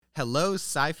Hello,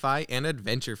 sci-fi and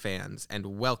adventure fans,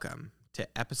 and welcome to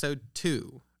Episode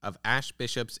 2 of Ash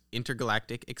Bishop's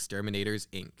Intergalactic Exterminators,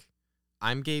 Inc.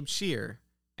 I'm Gabe Shear,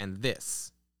 and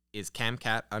this is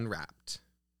Camcat Unwrapped.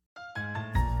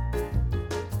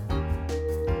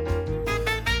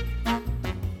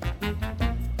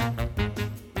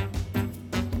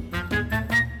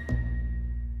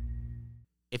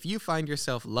 If you find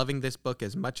yourself loving this book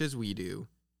as much as we do,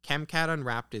 Camcat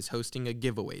Unwrapped is hosting a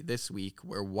giveaway this week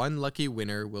where one lucky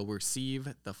winner will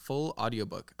receive the full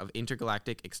audiobook of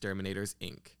Intergalactic Exterminators,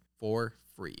 Inc. for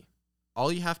free.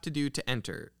 All you have to do to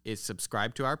enter is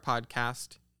subscribe to our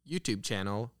podcast, YouTube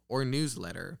channel, or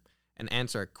newsletter, and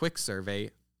answer a quick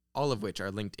survey, all of which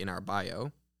are linked in our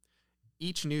bio.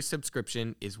 Each new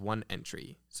subscription is one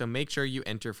entry, so make sure you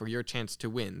enter for your chance to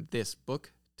win this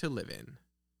book to live in.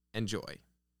 Enjoy.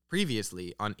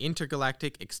 Previously on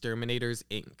Intergalactic Exterminators,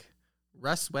 Inc.,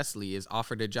 Russ Wesley is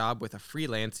offered a job with a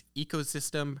freelance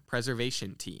ecosystem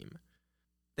preservation team.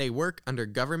 They work under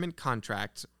government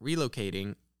contracts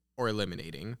relocating or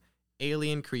eliminating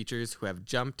alien creatures who have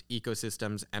jumped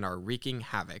ecosystems and are wreaking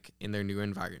havoc in their new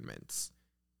environments.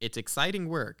 It's exciting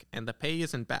work and the pay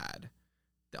isn't bad.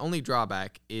 The only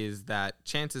drawback is that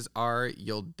chances are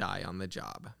you'll die on the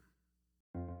job.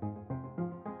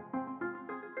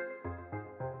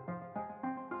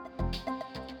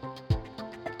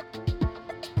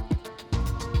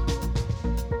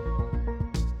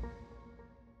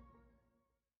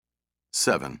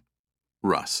 Seven.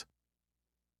 Russ.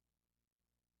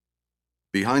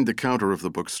 Behind the counter of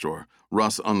the bookstore,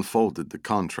 Russ unfolded the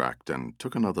contract and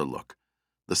took another look.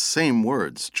 The same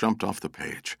words jumped off the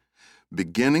page,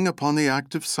 beginning upon the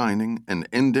act of signing and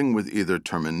ending with either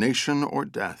termination or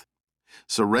death,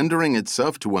 surrendering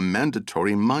itself to a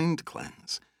mandatory mind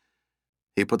cleanse.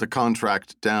 He put the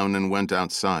contract down and went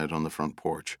outside on the front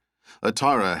porch.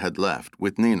 Atara had left,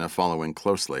 with Nina following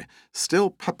closely, still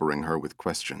peppering her with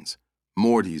questions.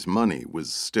 Morty's money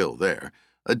was still there,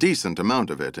 a decent amount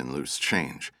of it in loose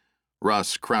change.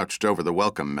 Russ crouched over the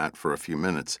welcome mat for a few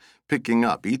minutes, picking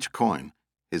up each coin,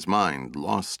 his mind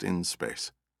lost in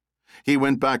space. He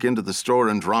went back into the store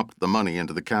and dropped the money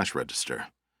into the cash register.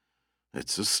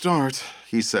 "It's a start,"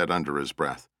 he said under his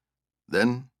breath.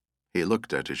 Then he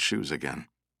looked at his shoes again.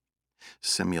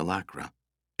 Simulacra,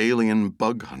 alien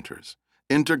bug hunters,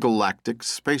 intergalactic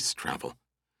space travel.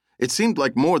 It seemed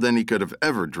like more than he could have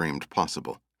ever dreamed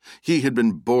possible. He had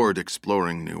been bored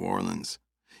exploring New Orleans.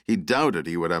 He doubted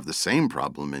he would have the same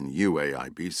problem in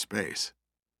UAIB space.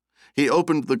 He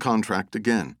opened the contract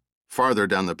again. Farther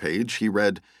down the page, he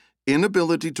read,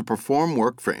 "Inability to perform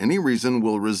work for any reason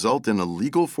will result in a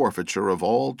legal forfeiture of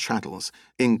all chattels,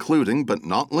 including but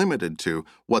not limited to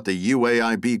what the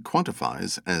UAIB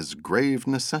quantifies as grave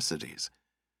necessities."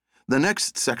 The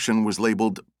next section was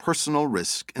labeled Personal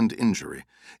Risk and Injury,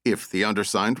 if the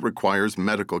undersigned requires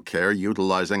medical care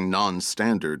utilizing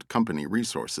non-standard company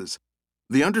resources.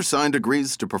 The undersigned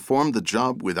agrees to perform the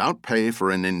job without pay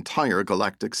for an entire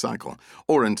galactic cycle,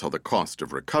 or until the cost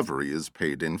of recovery is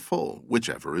paid in full,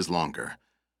 whichever is longer.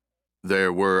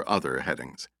 There were other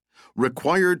headings.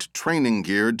 Required training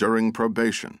gear during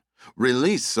probation.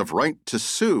 Release of right to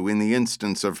sue in the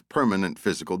instance of permanent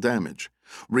physical damage.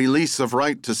 Release of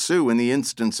right to sue in the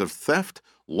instance of theft,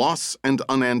 loss, and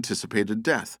unanticipated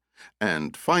death.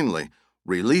 And finally,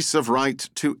 release of right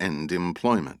to end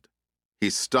employment. He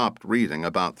stopped reading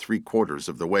about 3/4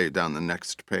 of the way down the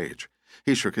next page.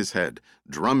 He shook his head,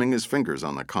 drumming his fingers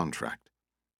on the contract.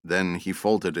 Then he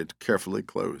folded it carefully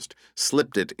closed,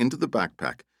 slipped it into the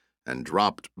backpack, and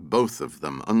dropped both of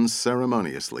them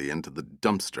unceremoniously into the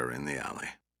dumpster in the alley.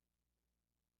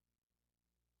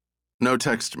 No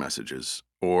text messages,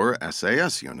 or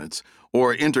SAS units,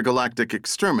 or intergalactic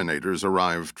exterminators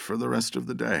arrived for the rest of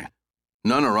the day.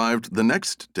 None arrived the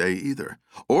next day either,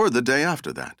 or the day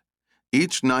after that.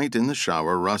 Each night in the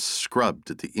shower, Russ scrubbed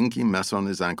at the inky mess on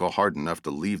his ankle hard enough to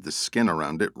leave the skin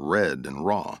around it red and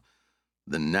raw.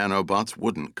 The nanobots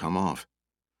wouldn't come off.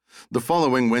 The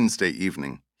following Wednesday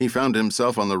evening, he found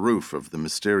himself on the roof of the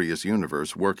mysterious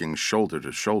universe working shoulder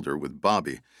to shoulder with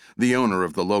Bobby, the owner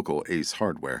of the local Ace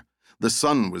Hardware. The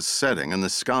sun was setting and the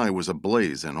sky was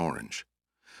ablaze in orange.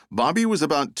 Bobby was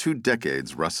about 2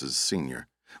 decades Russ's senior.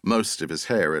 Most of his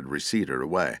hair had receded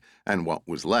away, and what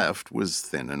was left was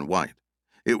thin and white.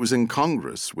 It was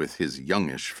incongruous with his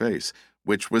youngish face,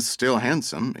 which was still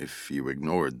handsome if you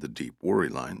ignored the deep worry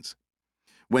lines.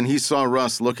 When he saw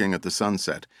Russ looking at the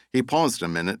sunset, he paused a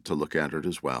minute to look at it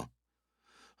as well.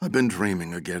 "I've been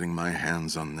dreaming of getting my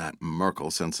hands on that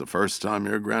Merkel since the first time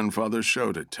your grandfather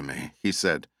showed it to me," he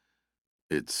said.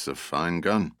 "It's a fine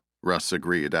gun," Russ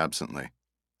agreed absently.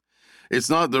 It's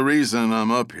not the reason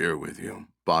I'm up here with you,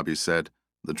 Bobby said.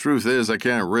 The truth is, I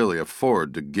can't really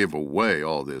afford to give away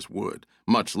all this wood,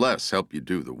 much less help you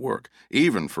do the work,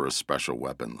 even for a special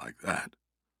weapon like that.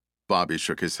 Bobby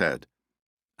shook his head.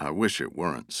 I wish it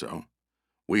weren't so.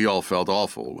 We all felt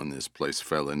awful when this place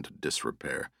fell into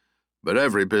disrepair, but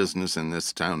every business in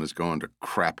this town is going to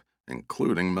crap,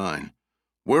 including mine.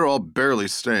 We're all barely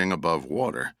staying above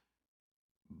water.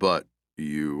 But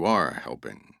you are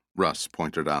helping, Russ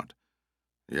pointed out.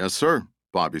 Yes, sir,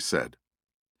 Bobby said.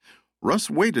 Russ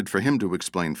waited for him to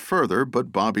explain further,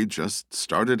 but Bobby just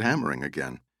started hammering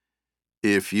again.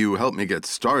 If you help me get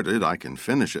started, I can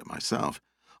finish it myself.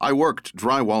 I worked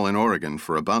drywall in Oregon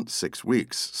for about 6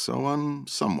 weeks, so I'm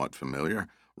somewhat familiar,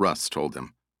 Russ told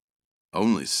him.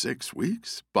 Only 6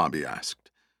 weeks? Bobby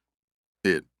asked.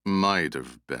 It might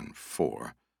have been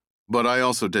 4. But I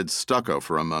also did stucco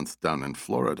for a month down in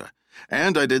Florida,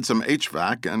 and I did some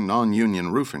HVAC and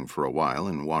non-union roofing for a while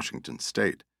in Washington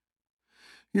State.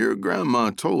 Your grandma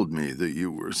told me that you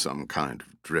were some kind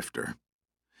of drifter.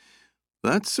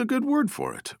 That's a good word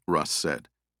for it, Russ said.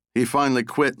 He finally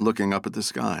quit looking up at the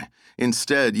sky,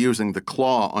 instead using the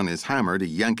claw on his hammer to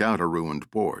yank out a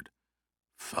ruined board.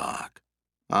 Fuck.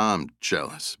 I'm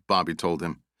jealous, Bobby told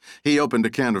him. He opened a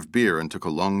can of beer and took a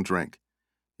long drink.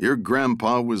 Your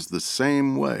grandpa was the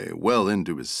same way, well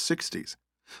into his 60s.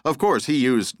 Of course, he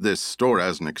used this store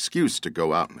as an excuse to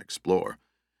go out and explore.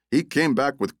 He came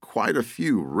back with quite a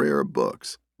few rare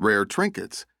books, rare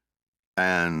trinkets,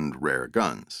 and rare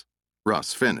guns.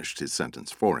 Russ finished his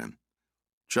sentence for him.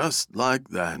 Just like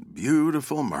that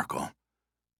beautiful Merkel.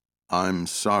 I'm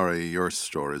sorry your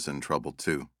store is in trouble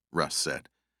too, Russ said.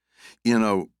 You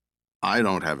know, I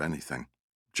don't have anything.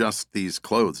 Just these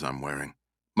clothes I'm wearing.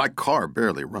 My car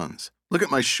barely runs. Look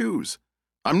at my shoes.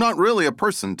 I'm not really a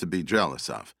person to be jealous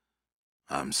of.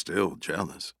 I'm still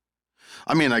jealous.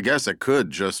 I mean, I guess I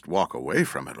could just walk away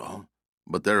from it all,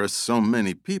 but there are so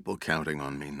many people counting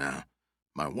on me now.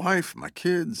 My wife, my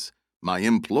kids, my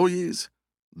employees,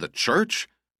 the church.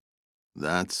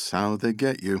 That's how they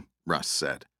get you, Russ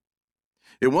said.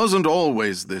 It wasn't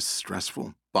always this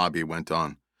stressful, Bobby went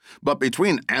on. But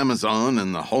between Amazon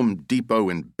and the Home Depot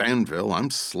in Banville,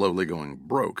 I'm slowly going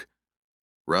broke.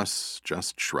 Russ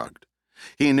just shrugged.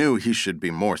 He knew he should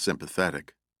be more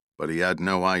sympathetic, but he had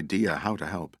no idea how to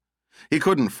help. He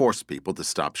couldn't force people to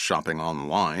stop shopping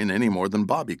online any more than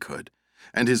Bobby could,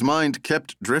 and his mind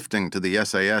kept drifting to the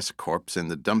SAS corpse in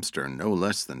the dumpster no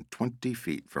less than 20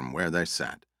 feet from where they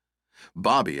sat.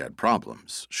 Bobby had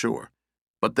problems, sure,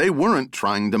 but they weren't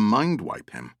trying to mind-wipe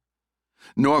him.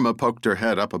 Norma poked her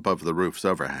head up above the roof's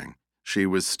overhang. She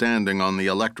was standing on the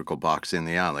electrical box in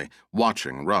the alley,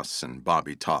 watching Russ and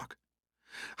Bobby talk.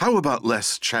 How about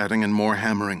less chatting and more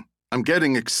hammering? I'm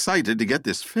getting excited to get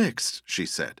this fixed, she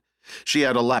said. She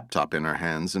had a laptop in her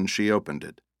hands, and she opened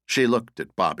it. She looked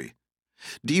at Bobby.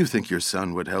 Do you think your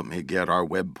son would help me get our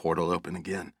web portal open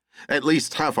again? At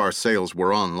least half our sales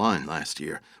were online last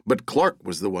year, but Clark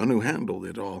was the one who handled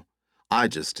it all. I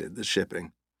just did the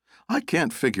shipping. I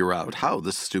can't figure out how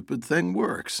the stupid thing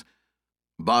works.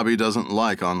 Bobby doesn't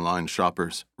like online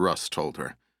shoppers, Russ told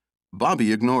her.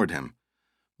 Bobby ignored him.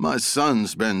 My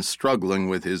son's been struggling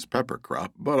with his pepper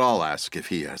crop, but I'll ask if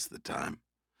he has the time.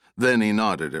 Then he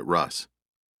nodded at Russ.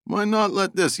 Why not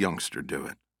let this youngster do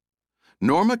it?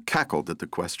 Norma cackled at the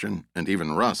question, and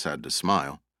even Russ had to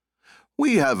smile.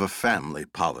 We have a family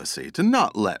policy to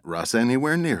not let Russ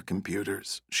anywhere near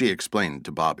computers, she explained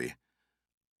to Bobby.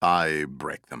 I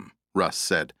break them, Russ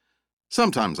said,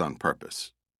 sometimes on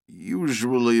purpose,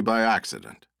 usually by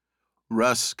accident.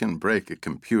 Russ can break a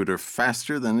computer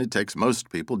faster than it takes most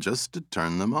people just to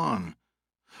turn them on.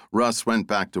 Russ went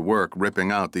back to work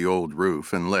ripping out the old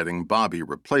roof and letting Bobby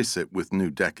replace it with new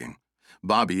decking.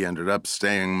 Bobby ended up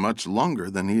staying much longer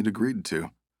than he'd agreed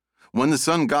to. When the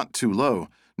sun got too low,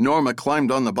 Norma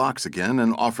climbed on the box again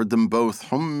and offered them both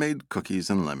homemade cookies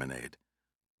and lemonade.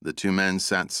 The two men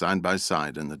sat side by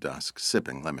side in the dusk,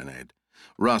 sipping lemonade.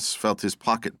 Russ felt his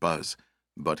pocket buzz,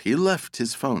 but he left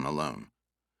his phone alone.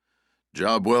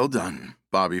 Job well done,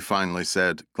 Bobby finally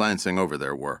said, glancing over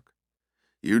their work.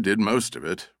 You did most of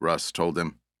it, Russ told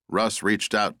him. Russ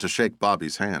reached out to shake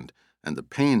Bobby's hand, and the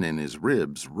pain in his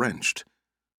ribs wrenched.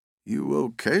 You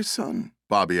okay, son?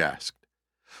 Bobby asked.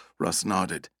 Russ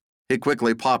nodded. He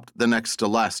quickly popped the next to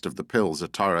last of the pills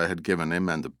Atara had given him,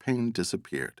 and the pain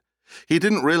disappeared. He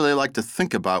didn't really like to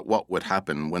think about what would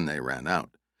happen when they ran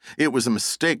out. It was a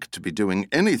mistake to be doing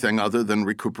anything other than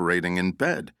recuperating in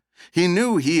bed. He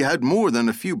knew he had more than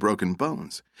a few broken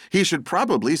bones. He should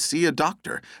probably see a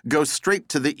doctor, go straight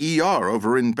to the ER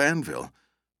over in Banville.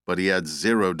 but he had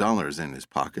 $0 in his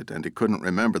pocket, and he couldn't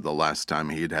remember the last time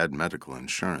he'd had medical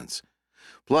insurance.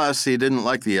 Plus, he didn't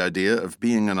like the idea of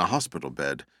being in a hospital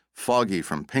bed, foggy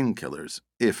from painkillers,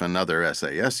 if another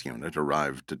SAS unit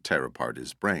arrived to tear apart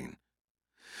his brain.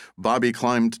 Bobby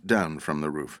climbed down from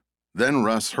the roof. Then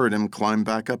Russ heard him climb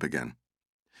back up again.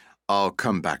 "I'll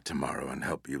come back tomorrow and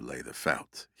help you lay the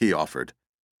felt," he offered.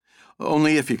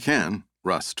 "Only if you can,"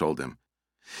 Russ told him.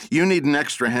 "You need an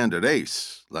extra hand at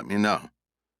Ace. Let me know."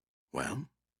 "Well,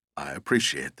 I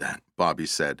appreciate that," Bobby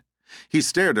said. He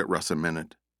stared at Russ a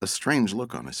minute, a strange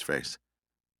look on his face.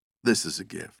 "This is a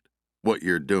gift, what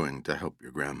you're doing to help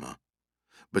your grandma.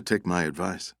 But take my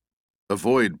advice.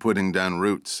 Avoid putting down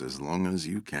roots as long as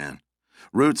you can.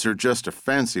 Roots are just a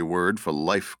fancy word for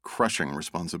life-crushing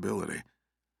responsibility.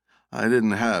 I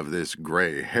didn't have this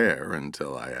gray hair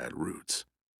until I had roots."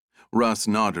 Russ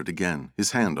nodded again,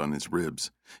 his hand on his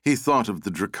ribs. He thought of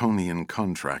the draconian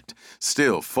contract,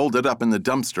 still folded up in the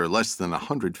dumpster less than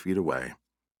 100 feet away.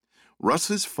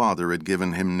 Russ's father had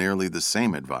given him nearly the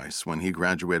same advice when he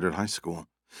graduated high school.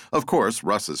 Of course,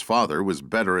 Russ's father was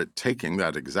better at taking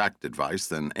that exact advice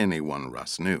than anyone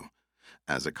Russ knew.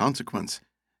 As a consequence,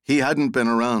 he hadn't been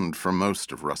around for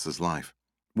most of Russ's life.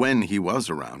 When he was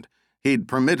around, he'd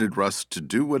permitted Russ to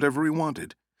do whatever he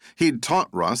wanted. He'd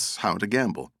taught Russ how to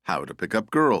gamble, how to pick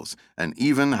up girls, and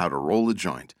even how to roll a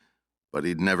joint. But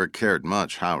he'd never cared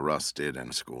much how Russ did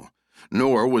in school.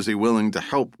 Nor was he willing to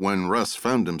help when Russ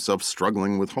found himself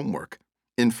struggling with homework.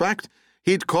 In fact,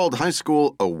 he'd called high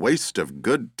school a waste of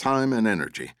good time and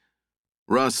energy.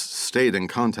 Russ stayed in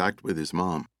contact with his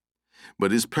mom.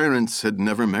 But his parents had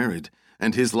never married,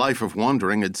 and his life of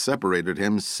wandering had separated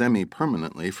him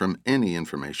semi-permanently from any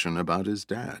information about his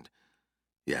dad.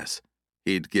 Yes,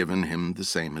 he'd given him the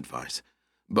same advice.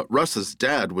 But Russ's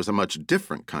dad was a much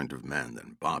different kind of man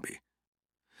than Bobby.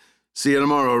 "See you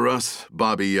tomorrow, Russ,"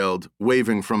 Bobby yelled,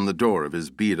 waving from the door of his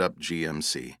beat-up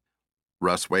GMC.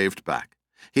 Russ waved back.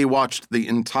 He watched the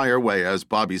entire way as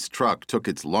Bobby's truck took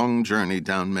its long journey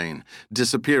down Main,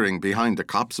 disappearing behind a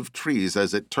copse of trees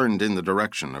as it turned in the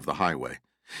direction of the highway.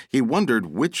 He wondered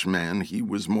which man he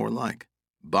was more like,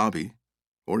 Bobby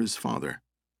or his father.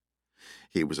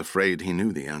 He was afraid he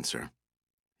knew the answer.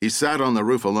 He sat on the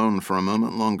roof alone for a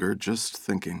moment longer, just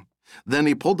thinking. Then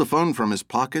he pulled the phone from his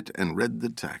pocket and read the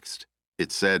text.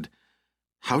 It said,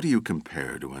 "How do you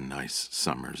compare to a nice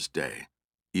summer's day?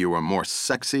 You are more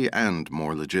sexy and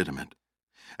more legitimate.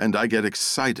 And I get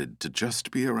excited to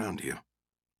just be around you."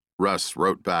 Russ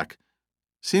wrote back,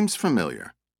 "Seems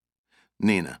familiar.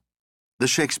 Nina, the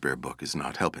Shakespeare book is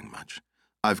not helping much.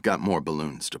 I've got more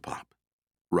balloons to pop."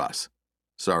 Russ,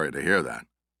 "Sorry to hear that."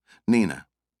 Nina,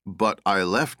 "But I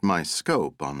left my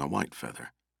scope on the White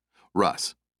Feather."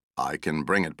 Russ, "I can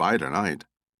bring it by tonight."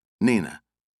 Nina,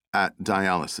 "At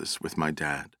dialysis with my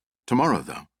dad. Tomorrow,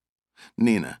 though."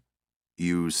 Nina,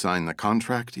 "You sign the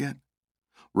contract yet?"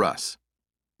 Russ,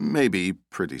 "Maybe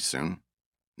pretty soon."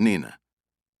 Nina,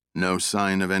 "No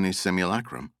sign of any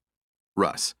simulacrum?"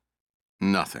 Russ,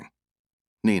 "Nothing."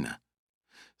 Nina,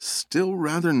 "Still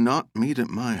rather not meet at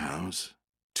my house.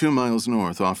 2 miles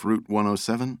north off Route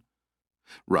 107?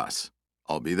 Russ,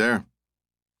 "I'll be there."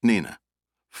 Nina,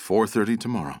 4:30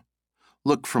 tomorrow.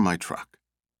 Look for my truck."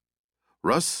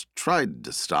 Russ tried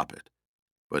to stop it,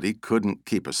 but he couldn't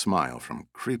keep a smile from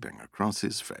creeping across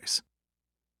his face.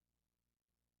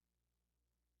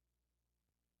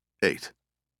 8.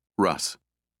 Russ.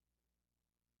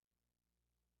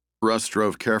 Russ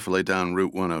drove carefully down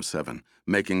Route 107,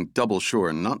 making double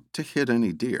sure not to hit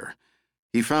any deer.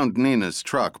 He found Nina's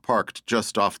truck parked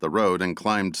just off the road and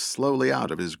climbed slowly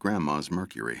out of his grandma's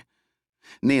Mercury.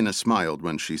 Nina smiled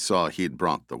when she saw he'd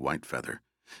brought the White Feather.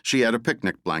 She had a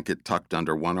picnic blanket tucked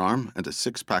under one arm and a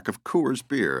 6-pack of Coors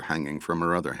beer hanging from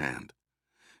her other hand.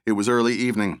 It was early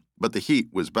evening, but the heat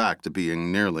was back to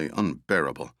being nearly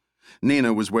unbearable.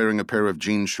 Nina was wearing a pair of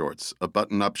jean shorts, a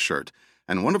button-up shirt,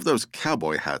 and one of those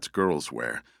cowboy hats girls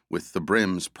wear, with the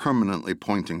brims permanently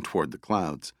pointing toward the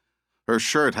clouds. Her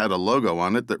shirt had a logo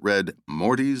on it that read,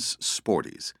 "Morty's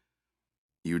Sporties."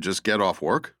 "You just get off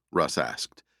work?" Russ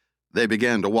asked. They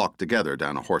began to walk together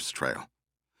down a horse trail.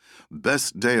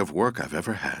 "Best day of work I've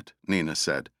ever had," Nina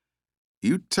said.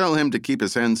 "You tell him to keep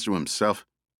his hands to himself."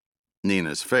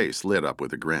 Nina's face lit up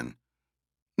with a grin.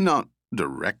 "Not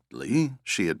directly,"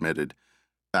 she admitted.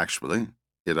 "Actually,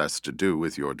 it has to do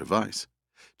with your device.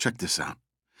 Check this out."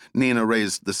 Nina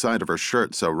raised the side of her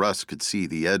shirt so Russ could see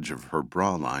the edge of her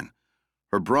bra line.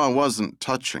 Her bra wasn't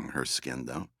touching her skin,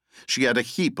 though. She had a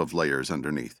heap of layers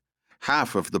underneath.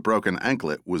 Half of the broken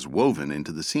anklet was woven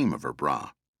into the seam of her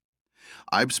bra.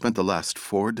 "I've spent the last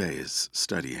 4 days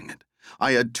studying it.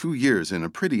 I had 2 years in a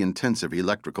pretty intensive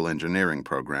electrical engineering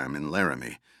program in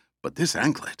Laramie, but this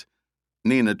anklet...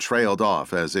 Nina trailed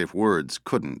off as if words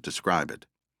couldn't describe it.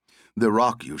 The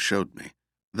rock you showed me,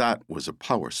 that was a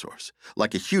power source,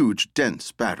 like a huge,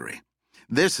 dense battery.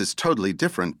 This is totally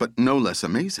different, but no less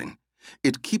amazing.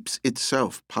 It keeps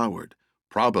itself powered,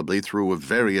 probably through a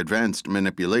very advanced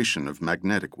manipulation of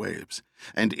magnetic waves.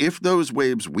 And if those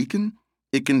waves weaken,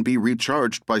 it can be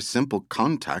recharged by simple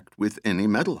contact with any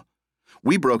metal.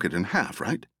 We broke it in half,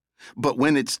 right? But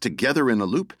when it's together in a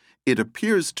loop, it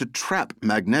appears to trap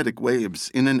magnetic waves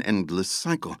in an endless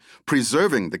cycle,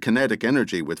 preserving the kinetic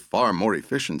energy with far more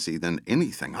efficiency than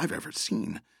anything I've ever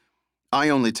seen. I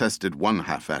only tested one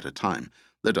half at a time.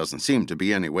 There doesn't seem to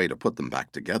be any way to put them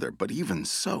back together, but even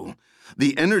so,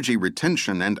 the energy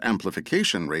retention and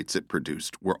amplification rates it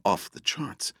produced were off the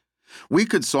charts. We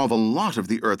could solve a lot of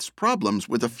the Earth's problems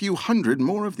with a few hundred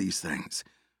more of these things.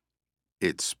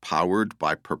 It's powered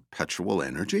by perpetual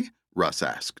energy? Russ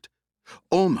asked.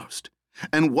 Almost.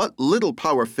 And what little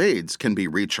power fades can be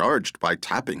recharged by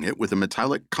tapping it with a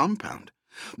metallic compound.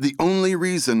 The only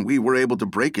reason we were able to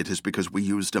break it is because we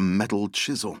used a metal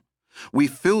chisel. We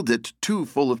filled it too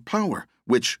full of power,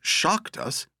 which shocked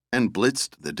us and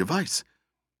blitzed the device.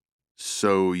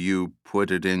 So you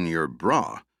put it in your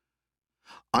bra?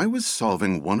 I was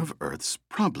solving one of Earth's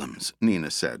problems,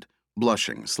 Nina said,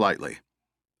 blushing slightly.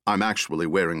 I'm actually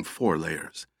wearing 4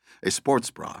 layers. A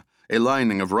sports bra, a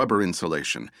lining of rubber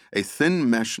insulation, a thin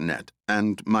mesh net,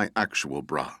 and my actual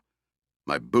bra.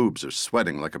 My boobs are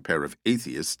sweating like a pair of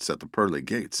atheists at the pearly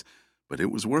gates, but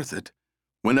it was worth it.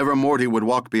 Whenever Morty would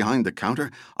walk behind the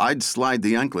counter, I'd slide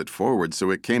the anklet forward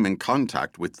so it came in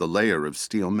contact with the layer of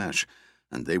steel mesh,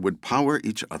 and they would power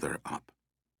each other up.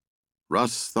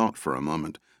 Russ thought for a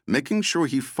moment, making sure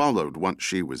he followed what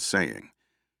she was saying.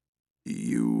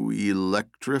 You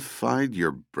electrified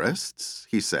your breasts?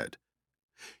 He said.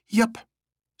 Yep.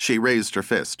 She raised her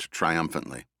fist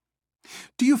triumphantly.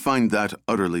 Do you find that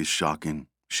utterly shocking?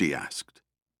 She asked.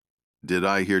 Did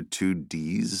I hear 2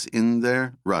 D's in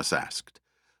there? Russ asked.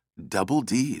 Double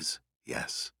D's,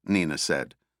 yes, Nina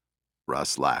said.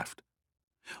 Russ laughed.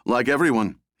 Like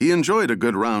everyone, he enjoyed a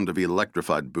good round of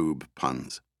electrified boob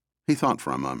puns. He thought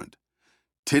for a moment.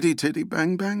 Titty titty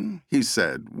bang bang, he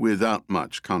said, without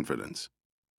much confidence.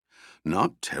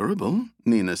 Not terrible,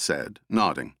 Nina said,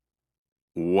 nodding.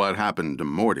 What happened to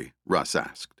Morty? Russ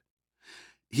asked.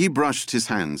 He brushed his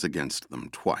hands against them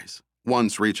twice,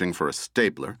 once reaching for a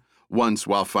stapler, once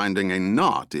while finding a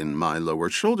knot in my lower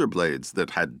shoulder blades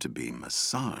that had to be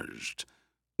massaged.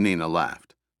 Nina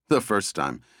laughed. The first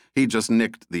time, he just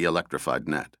nicked the electrified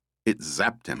net. It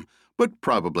zapped him, but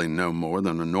probably no more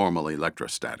than a normal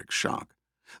electrostatic shock.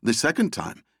 The second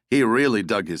time, he really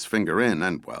dug his finger in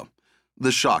and, well,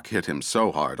 the shock hit him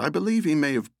so hard I believe he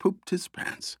may have pooped his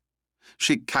pants.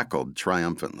 She cackled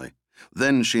triumphantly.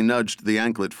 Then she nudged the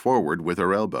anklet forward with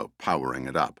her elbow, powering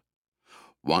it up.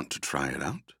 Want to try it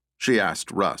out? She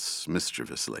asked Russ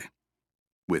mischievously.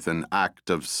 With an act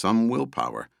of some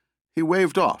willpower, he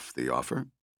waved off the offer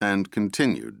and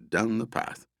continued down the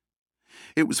path.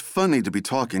 It was funny to be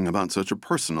talking about such a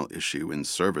personal issue in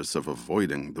service of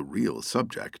avoiding the real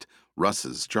subject,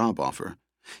 Russ's job offer.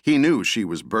 He knew she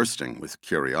was bursting with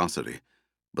curiosity,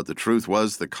 but the truth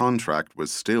was the contract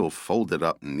was still folded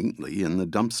up neatly in the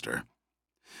dumpster.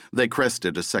 They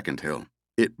crested a second hill.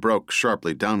 It broke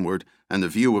sharply downward, and the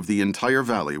view of the entire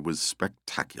valley was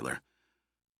spectacular.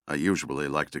 I usually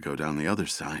like to go down the other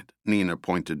side. Nina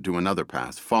pointed to another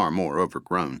path, far more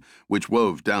overgrown, which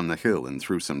wove down the hill and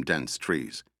through some dense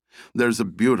trees. There's a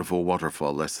beautiful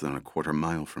waterfall less than a quarter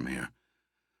mile from here.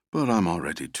 But I'm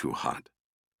already too hot.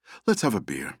 Let's have a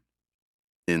beer.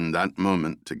 In that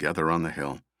moment, together on the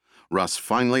hill, Russ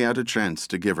finally had a chance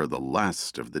to give her the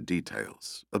last of the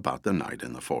details about the night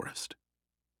in the forest.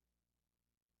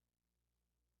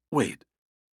 Wait,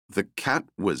 the cat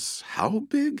was how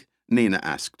big? Nina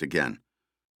asked again.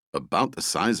 About the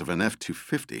size of an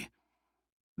F-250.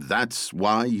 That's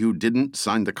why you didn't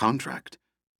sign the contract?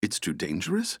 It's too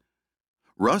dangerous?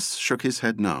 Russ shook his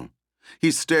head no. He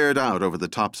stared out over the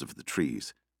tops of the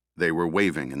trees. They were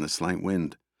waving in the slight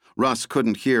wind. Russ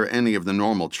couldn't hear any of the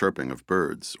normal chirping of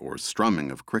birds, or strumming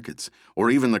of crickets, or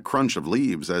even the crunch of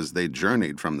leaves as they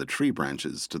journeyed from the tree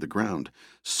branches to the ground,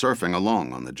 surfing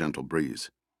along on the gentle breeze.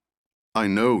 I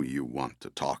know you want to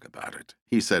talk about it,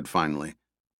 he said finally.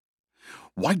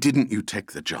 Why didn't you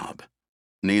take the job?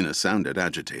 Nina sounded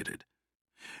agitated.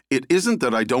 It isn't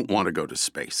that I don't want to go to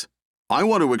space. I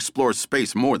want to explore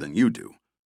space more than you do.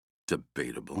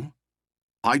 Debatable.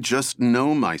 I just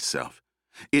know myself.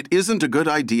 It isn't a good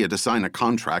idea to sign a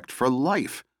contract for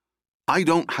life. I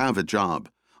don't have a job.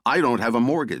 I don't have a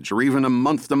mortgage or even a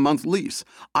month-to-month lease.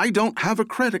 I don't have a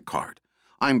credit card.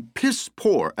 I'm piss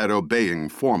poor at obeying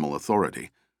formal authority.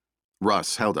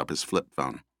 Russ held up his flip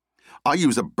phone. I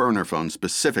use a burner phone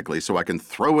specifically so I can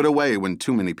throw it away when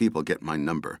too many people get my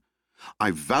number. I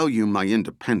value my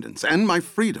independence and my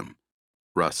freedom.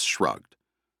 Russ shrugged.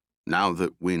 Now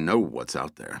that we know what's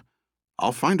out there,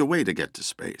 I'll find a way to get to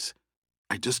space.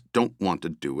 I just don't want to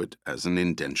do it as an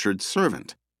indentured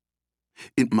servant.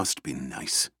 It must be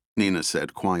nice, Nina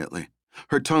said quietly.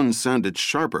 Her tone sounded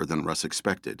sharper than Russ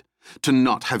expected. To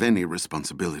not have any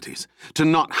responsibilities, to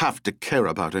not have to care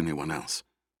about anyone else.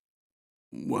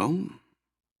 Well,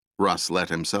 Russ let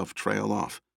himself trail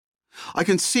off. I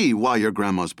can see why your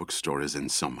grandma's bookstore is in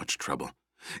so much trouble.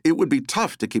 It would be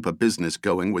tough to keep a business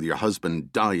going with your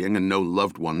husband dying and no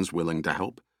loved ones willing to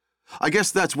help. I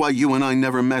guess that's why you and I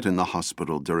never met in the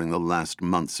hospital during the last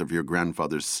months of your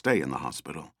grandfather's stay in the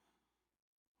hospital.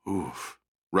 Oof,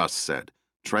 Russ said,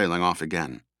 trailing off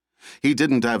again. He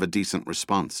didn't have a decent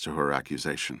response to her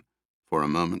accusation. For a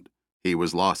moment, he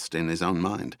was lost in his own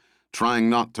mind, trying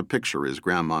not to picture his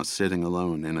grandma sitting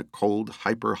alone in a cold,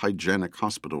 hyper-hygienic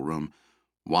hospital room,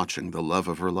 watching the love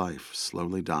of her life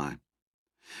slowly die.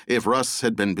 If Russ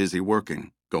had been busy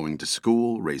working, going to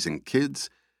school, raising kids,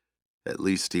 at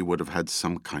least he would have had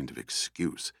some kind of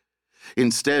excuse.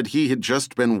 Instead, he had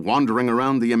just been wandering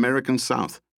around the American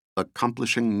South,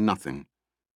 accomplishing nothing.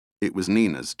 It was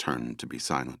Nina's turn to be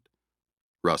silent.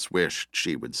 Russ wished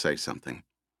she would say something.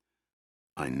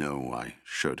 I know I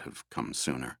should have come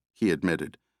sooner, he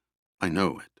admitted. I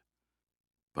know it.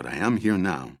 But I am here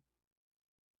now.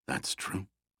 That's true,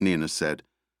 Nina said.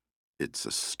 It's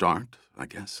a start, I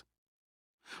guess.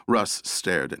 Russ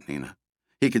stared at Nina.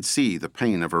 He could see the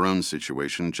pain of her own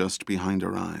situation just behind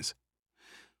her eyes.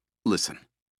 Listen,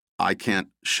 I can't...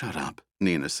 Shut up,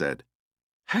 Nina said.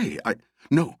 Hey,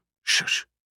 No, shush.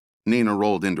 Nina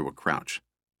rolled into a crouch.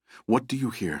 What do you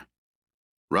hear?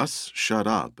 Russ shut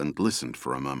up and listened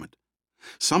for a moment.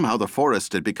 Somehow the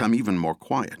forest had become even more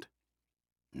quiet.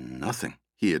 Nothing,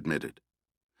 he admitted.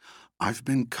 I've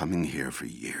been coming here for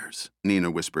years, Nina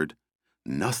whispered.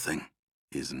 Nothing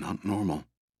is not normal.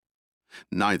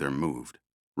 Neither moved.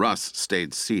 Russ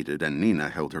stayed seated and Nina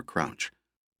held her crouch.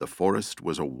 The forest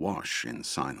was awash in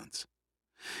silence.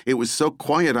 It was so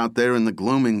quiet out there in the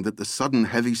gloaming that the sudden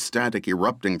heavy static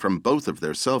erupting from both of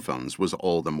their cell phones was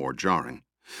all the more jarring,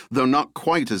 though not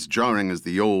quite as jarring as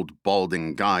the old,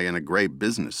 balding guy in a gray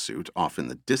business suit off in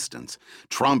the distance,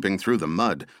 tromping through the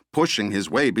mud, pushing his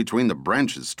way between the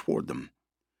branches toward them.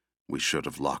 We should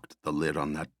have locked the lid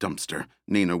on that dumpster,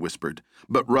 Nina whispered,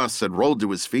 but Russ had rolled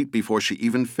to his feet before she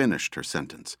even finished her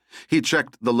sentence. He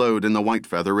checked the load in the white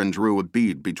feather and drew a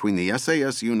bead between the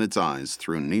SAS unit's eyes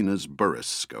through Nina's Burris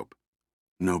scope.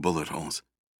 No bullet holes.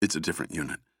 It's a different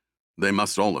unit. They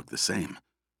must all look the same.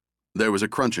 There was a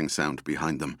crunching sound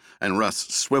behind them, and Russ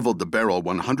swiveled the barrel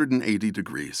 180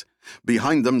 degrees.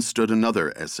 Behind them stood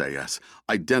another SAS,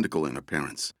 identical in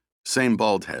appearance. Same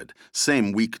bald head,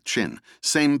 same weak chin,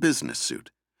 same business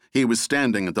suit. He was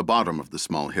standing at the bottom of the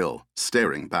small hill,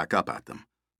 staring back up at them.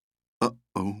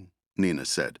 Uh-oh, Nina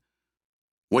said.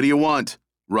 What do you want?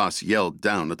 Ross yelled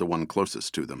down at the one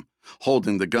closest to them.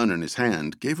 Holding the gun in his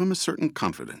hand gave him a certain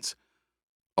confidence.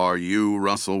 Are you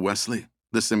Russell Wesley?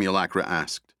 The simulacra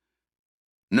asked.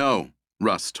 No,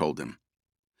 Russ told him.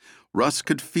 Russ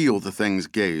could feel the thing's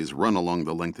gaze run along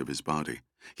the length of his body.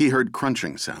 He heard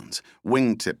crunching sounds,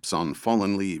 wingtips on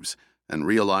fallen leaves, and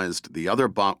realized the other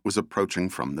bot was approaching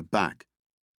from the back.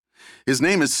 His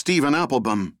name is Stephen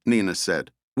Applebum, Nina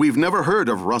said. We've never heard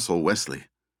of Russell Wesley.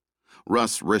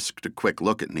 Russ risked a quick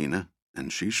look at Nina,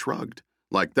 and she shrugged,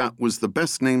 like that was the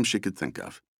best name she could think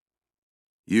of.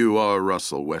 You are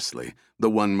Russell Wesley, the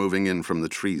one moving in from the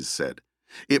trees said.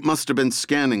 It must have been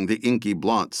scanning the inky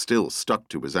blot still stuck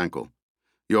to his ankle.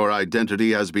 Your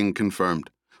identity has been confirmed.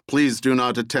 Please do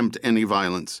not attempt any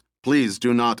violence. Please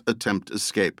do not attempt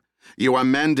escape. You are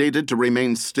mandated to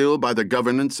remain still by the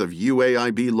governance of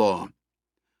UAIB law.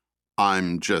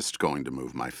 I'm just going to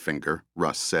move my finger,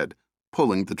 Russ said,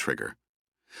 pulling the trigger.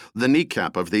 The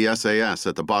kneecap of the SAS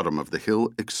at the bottom of the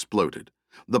hill exploded.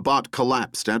 The bot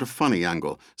collapsed at a funny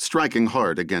angle, striking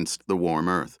hard against the warm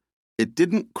earth. It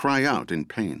didn't cry out in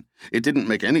pain. It didn't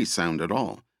make any sound at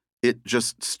all. It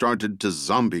just started to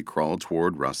zombie crawl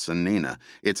toward Russ and Nina,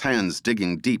 its hands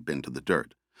digging deep into the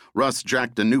dirt. Russ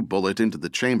jacked a new bullet into the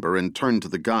chamber and turned to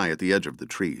the guy at the edge of the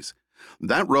trees.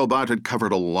 That robot had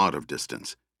covered a lot of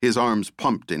distance. His arms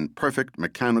pumped in perfect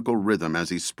mechanical rhythm as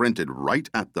he sprinted right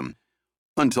at them,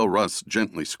 until Russ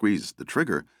gently squeezed the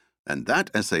trigger, and that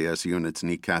SAS unit's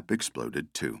kneecap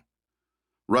exploded too.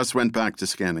 Russ went back to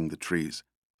scanning the trees.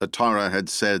 Atara had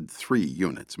said 3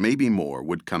 units, maybe more,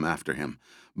 would come after him,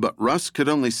 but Russ could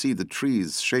only see the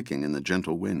trees shaking in the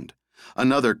gentle wind.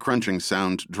 Another crunching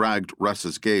sound dragged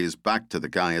Russ's gaze back to the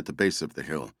guy at the base of the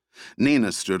hill.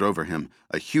 Nina stood over him,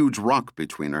 a huge rock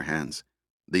between her hands.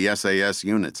 The SAS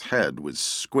unit's head was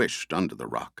squished under the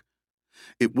rock.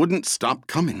 "It wouldn't stop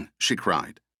coming," she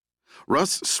cried.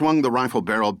 Russ swung the rifle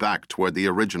barrel back toward the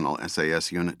original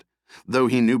SAS unit. Though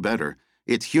he knew better,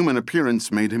 its human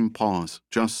appearance made him pause,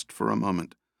 just for a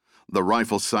moment. The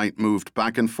rifle sight moved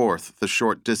back and forth the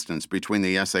short distance between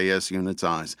the SAS unit's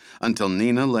eyes until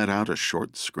Nina let out a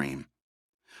short scream.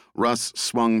 Russ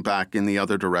swung back in the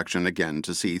other direction again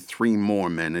to see 3 more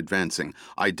men advancing,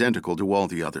 identical to all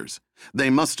the others. They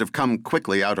must have come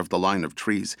quickly out of the line of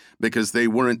trees, because they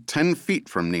weren't 10 feet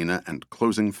from Nina and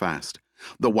closing fast.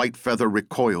 The white feather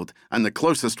recoiled, and the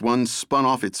closest one spun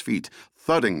off its feet,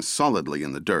 thudding solidly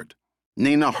in the dirt.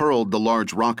 Nina hurled the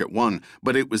large rock at one,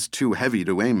 but it was too heavy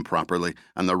to aim properly,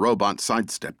 and the robot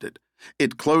sidestepped it.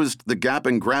 It closed the gap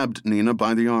and grabbed Nina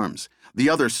by the arms. The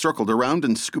other circled around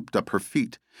and scooped up her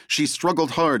feet. She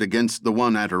struggled hard against the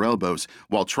one at her elbows,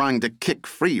 while trying to kick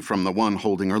free from the one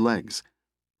holding her legs.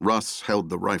 Russ held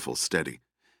the rifle steady.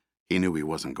 He knew he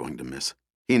wasn't going to miss.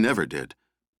 He never did.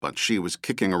 But she was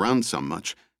kicking around so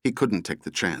much, he couldn't take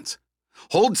the chance.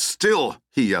 "Hold still!"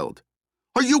 he yelled.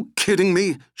 "Are you kidding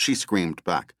me?" she screamed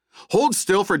back. "Hold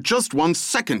still for just 1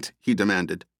 second, he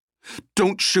demanded.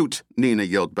 "Don't shoot," Nina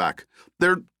yelled back.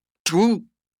 "They're too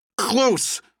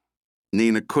close."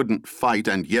 Nina couldn't fight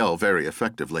and yell very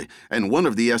effectively, and one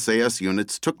of the SAS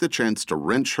units took the chance to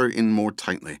wrench her in more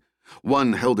tightly.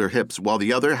 One held her hips while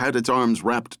the other had its arms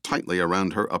wrapped tightly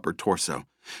around her upper torso.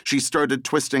 She started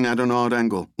twisting at an odd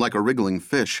angle, like a wriggling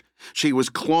fish. She was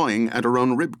clawing at her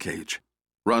own rib cage.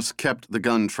 Russ kept the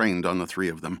gun trained on the 3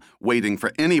 of them, waiting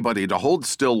for anybody to hold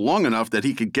still long enough that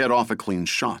he could get off a clean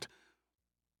shot.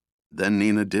 Then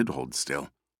Nina did hold still.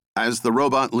 As the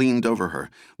robot leaned over her,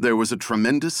 there was a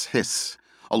tremendous hiss,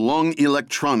 a long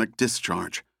electronic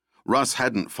discharge. Russ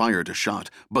hadn't fired a shot,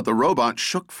 but the robot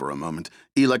shook for a moment,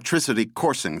 electricity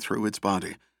coursing through its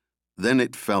body. Then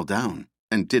it fell down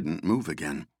and didn't move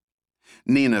again.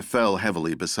 Nina fell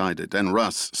heavily beside it, and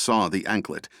Russ saw the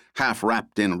anklet, half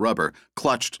wrapped in rubber,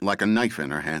 clutched like a knife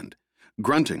in her hand.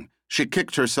 Grunting, she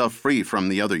kicked herself free from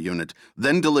the other unit,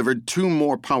 then delivered 2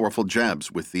 more powerful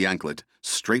jabs with the anklet,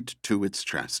 straight to its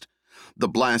chest. The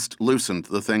blast loosened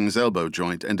the thing's elbow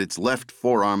joint, and its left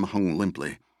forearm hung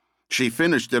limply. She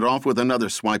finished it off with another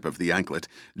swipe of the anklet,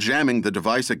 jamming the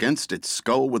device against its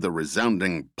skull with a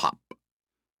resounding pop.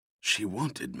 She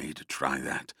wanted me to try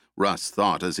that, Russ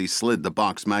thought as he slid the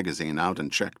box magazine out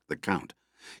and checked the count.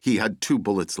 He had 2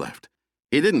 bullets left.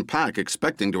 He didn't pack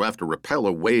expecting to have to repel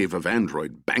a wave of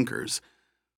android bankers.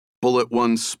 Bullet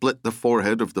 1 split the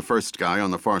forehead of the first guy on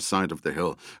the far side of the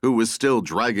hill, who was still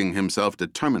dragging himself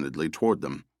determinedly toward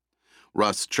them.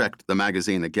 Russ checked the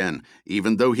magazine again,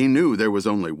 even though he knew there was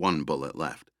only 1 bullet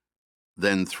left.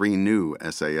 Then 3 new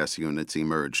SAS units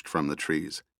emerged from the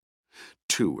trees.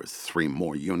 2 or 3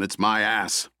 more units, my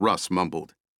ass, Russ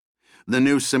mumbled. The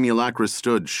new simulacra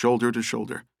stood shoulder to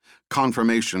shoulder.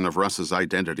 Confirmation of Russ's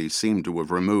identity seemed to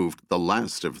have removed the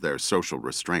last of their social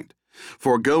restraint.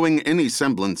 Foregoing any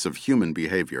semblance of human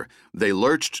behavior, they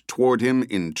lurched toward him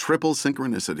in triple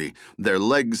synchronicity, their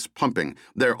legs pumping,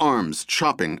 their arms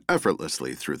chopping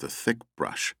effortlessly through the thick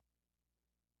brush.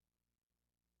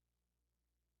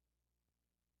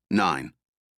 9.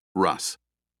 Russ.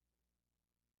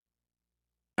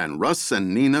 And Russ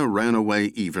and Nina ran away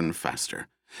even faster.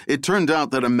 It turned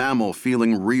out that a mammal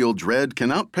feeling real dread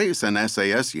can outpace an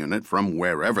SAS unit from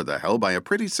wherever the hell by a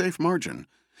pretty safe margin.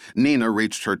 Nina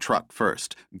reached her truck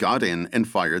first, got in, and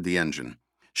fired the engine.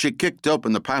 She kicked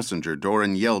open the passenger door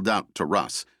and yelled out to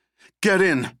Russ. "Get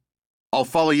in!" "I'll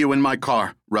follow you in my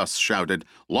car," Russ shouted,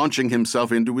 launching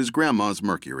himself into his grandma's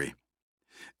Mercury.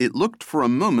 It looked for a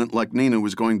moment like Nina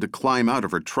was going to climb out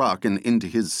of her truck and into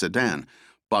his sedan,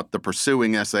 but the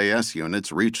pursuing SAS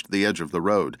units reached the edge of the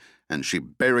road, and she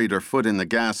buried her foot in the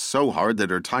gas so hard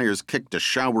that her tires kicked a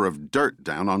shower of dirt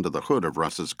down onto the hood of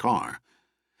Russ's car.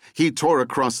 He tore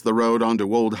across the road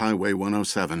onto Old Highway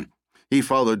 107. He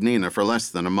followed Nina for less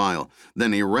than a mile.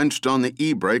 Then he wrenched on the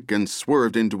e-brake and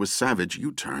swerved into a savage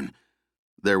U-turn.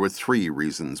 There were 3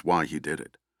 reasons why he did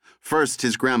it. First,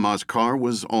 his grandma's car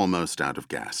was almost out of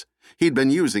gas. He'd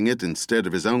been using it instead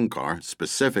of his own car,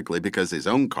 specifically because his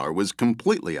own car was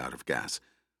completely out of gas.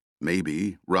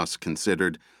 Maybe, Russ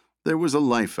considered, there was a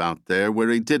life out there where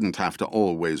he didn't have to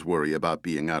always worry about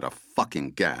being out of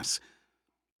fucking gas.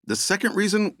 The second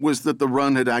reason was that the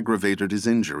run had aggravated his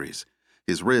injuries.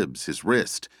 His ribs, his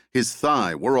wrist, his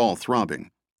thigh were all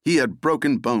throbbing. He had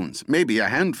broken bones, maybe a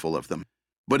handful of them,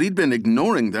 but he'd been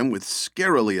ignoring them with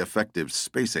scarily effective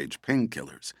space-age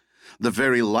painkillers. The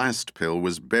very last pill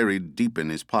was buried deep in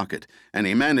his pocket, and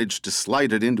he managed to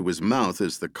slide it into his mouth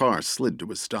as the car slid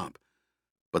to a stop.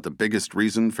 But the biggest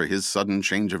reason for his sudden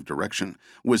change of direction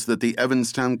was that the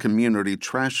Evanstown community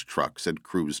trash trucks had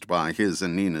cruised by his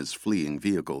and Nina's fleeing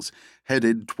vehicles,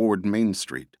 headed toward Main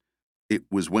Street. It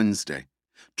was Wednesday,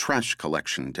 trash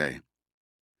collection day.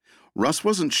 Russ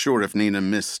wasn't sure if Nina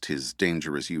missed his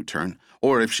dangerous U-turn,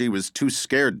 or if she was too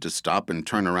scared to stop and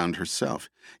turn around herself.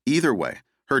 Either way,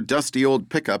 her dusty old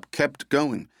pickup kept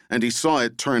going, and he saw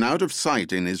it turn out of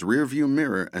sight in his rearview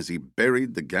mirror as he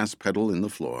buried the gas pedal in the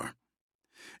floor.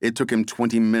 It took him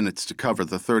 20 minutes to cover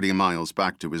the 30 miles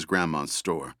back to his grandma's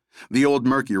store. The old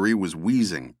Mercury was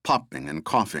wheezing, popping, and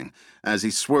coughing as he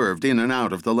swerved in and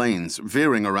out of the lanes,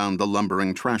 veering around the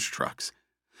lumbering trash trucks.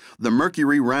 The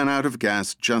Mercury ran out of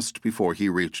gas just before he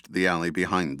reached the alley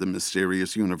behind the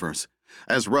mysterious universe.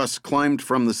 As Russ climbed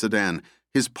from the sedan,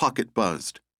 his pocket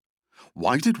buzzed.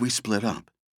 "Why did we split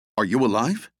up? Are you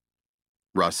alive?"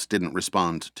 Russ didn't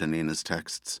respond to Nina's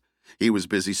texts. He was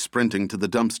busy sprinting to the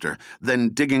dumpster, then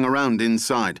digging around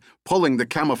inside, pulling the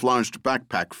camouflaged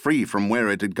backpack free from where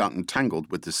it had gotten tangled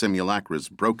with the simulacra's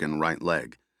broken right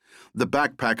leg. The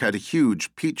backpack had a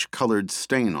huge peach-colored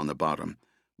stain on the bottom,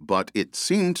 but it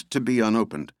seemed to be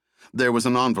unopened. There was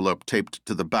an envelope taped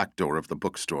to the back door of the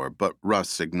bookstore, but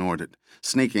Russ ignored it,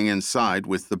 sneaking inside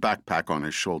with the backpack on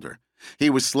his shoulder.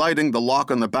 He was sliding the lock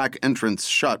on the back entrance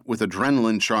shut with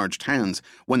adrenaline-charged hands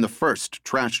when the first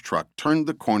trash truck turned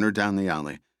the corner down the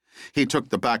alley. He took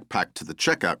the backpack to the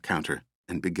checkout counter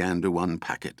and began to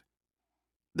unpack it.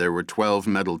 There were 12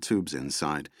 metal tubes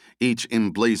inside, each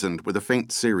emblazoned with a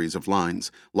faint series of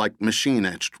lines, like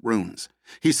machine-etched runes.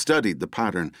 He studied the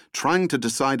pattern, trying to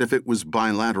decide if it was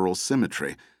bilateral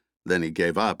symmetry. Then he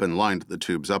gave up and lined the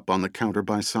tubes up on the counter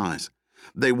by size.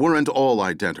 They weren't all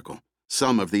identical.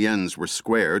 Some of the ends were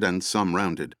squared and some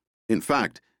rounded. In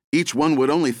fact, each one would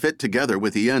only fit together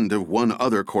with the end of one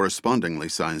other correspondingly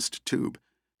sized tube.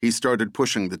 He started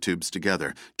pushing the tubes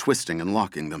together, twisting and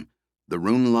locking them. The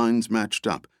rune lines matched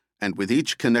up, and with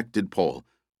each connected pole,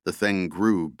 the thing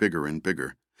grew bigger and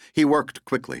bigger. He worked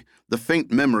quickly, the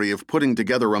faint memory of putting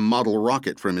together a model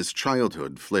rocket from his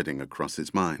childhood flitting across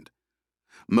his mind.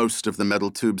 Most of the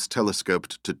metal tubes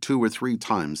telescoped to 2 or 3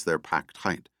 times their packed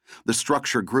height. The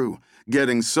structure grew,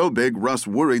 getting so big Russ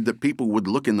worried that people would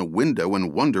look in the window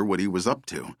and wonder what he was up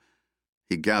to.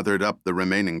 He gathered up the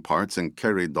remaining parts and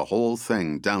carried the whole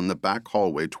thing down the back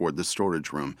hallway toward the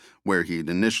storage room, where he'd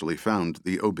initially found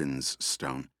the Obin's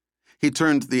stone. He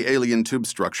turned the alien tube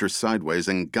structure sideways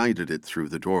and guided it through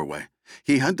the doorway.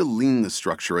 He had to lean the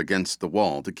structure against the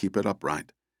wall to keep it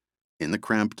upright. In the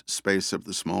cramped space of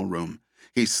the small room,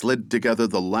 he slid together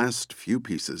the last few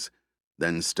pieces,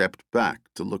 then stepped back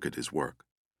to look at his work.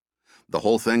 The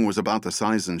whole thing was about the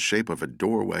size and shape of a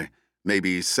doorway,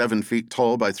 maybe 7 feet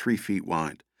tall by 3 feet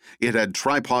wide. It had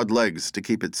tripod legs to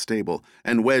keep it stable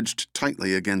and wedged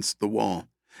tightly against the wall.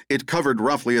 It covered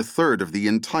roughly a third of the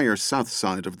entire south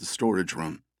side of the storage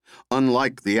room.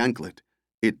 Unlike the anklet,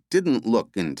 it didn't look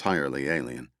entirely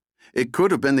alien. It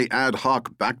could have been the ad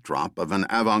hoc backdrop of an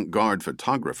avant-garde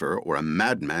photographer or a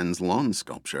madman's lawn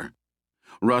sculpture.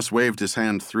 Russ waved his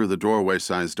hand through the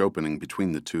doorway-sized opening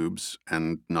between the tubes,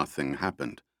 and nothing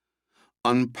happened.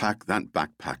 "Unpack that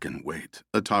backpack and wait,"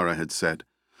 Atara had said.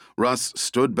 Russ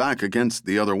stood back against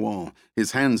the other wall,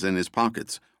 his hands in his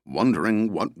pockets,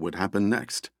 wondering what would happen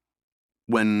next.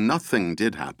 When nothing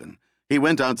did happen, he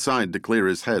went outside to clear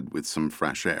his head with some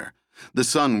fresh air. The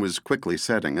sun was quickly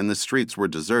setting, and the streets were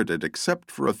deserted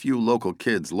except for a few local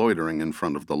kids loitering in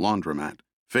front of the laundromat,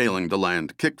 failing to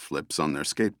land kickflips on their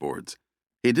skateboards.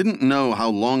 He didn't know how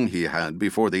long he had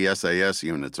before the SAS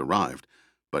units arrived,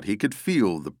 but he could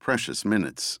feel the precious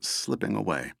minutes slipping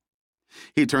away.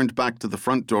 He turned back to the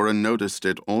front door and noticed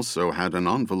it also had an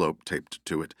envelope taped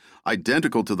to it,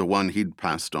 identical to the one he'd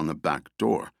passed on the back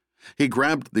door. He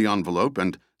grabbed the envelope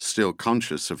and, still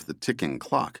conscious of the ticking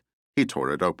clock, he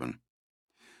tore it open.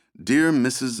 "Dear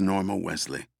Mrs. Norma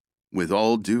Wesley, with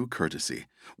all due courtesy,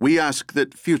 we ask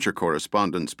that future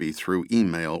correspondence be through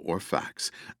email or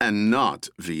fax, and not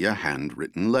via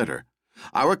handwritten letter.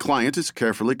 Our client has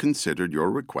carefully considered your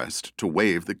request to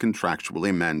waive the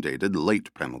contractually mandated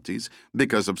late penalties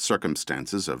because of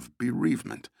circumstances of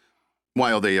bereavement.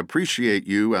 While they appreciate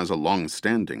you as a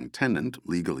long-standing tenant,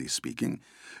 legally speaking,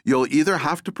 you'll either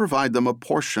have to provide them a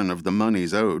portion of the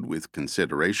monies owed with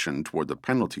consideration toward the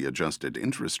penalty-adjusted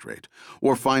interest rate,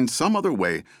 or find some other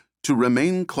way to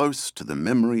remain close to the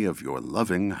memory of your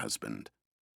loving husband.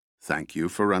 Thank you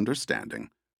for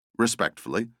understanding.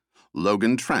 Respectfully,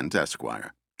 Logan Trent,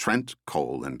 Esquire, Trent,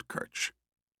 Cole, and Kirch.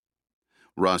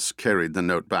 Russ carried the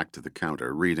note back to the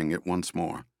counter, reading it once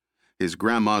more. His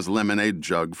grandma's lemonade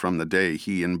jug from the day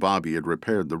he and Bobby had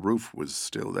repaired the roof was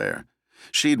still there.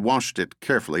 She'd washed it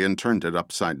carefully and turned it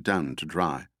upside down to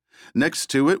dry. Next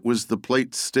to it was the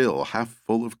plate still half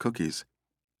full of cookies.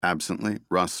 Absently,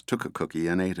 Russ took a cookie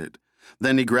and ate it.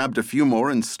 Then he grabbed a few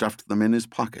more and stuffed them in his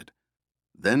pocket.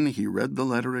 Then he read the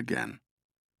letter again.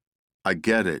 "I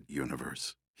get it,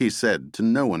 Universe," he said to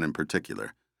no one in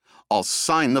particular. "I'll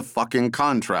sign the fucking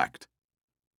contract."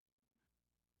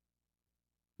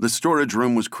 The storage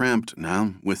room was cramped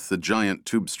now, with the giant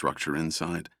tube structure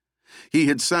inside. He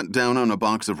had sat down on a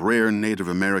box of rare Native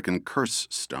American curse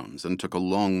stones and took a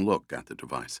long look at the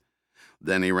device.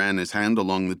 Then he ran his hand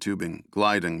along the tubing,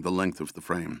 gliding the length of the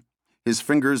frame. His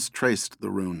fingers traced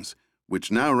the runes,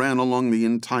 which now ran along the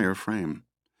entire frame.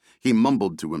 He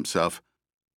mumbled to himself,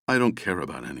 "I don't care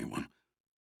about anyone.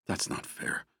 That's not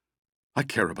fair. I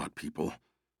care about people."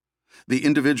 The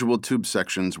individual tube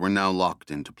sections were now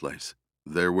locked into place.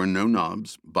 There were no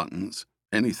knobs, buttons,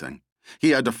 anything. He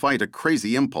had to fight a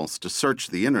crazy impulse to search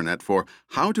the internet for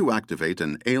how to activate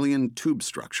an alien tube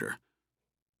structure.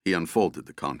 He unfolded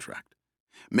the contract.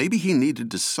 Maybe he needed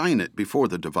to sign it before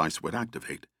the device would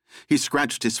activate. He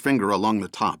scratched his finger along the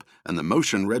top, and the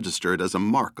motion registered as a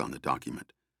mark on the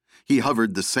document. He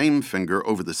hovered the same finger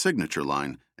over the signature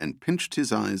line and pinched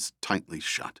his eyes tightly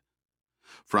shut.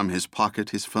 From his pocket,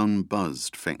 his phone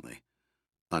buzzed faintly.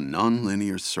 A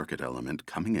nonlinear circuit element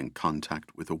coming in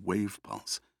contact with a wave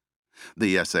pulse.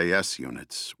 The SAS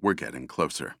units were getting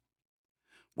closer.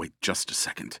 "Wait just a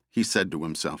second," he said to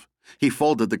himself. He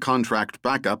folded the contract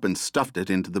back up and stuffed it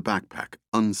into the backpack,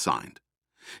 unsigned.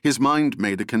 His mind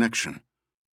made a connection.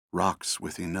 Rocks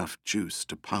with enough juice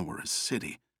to power a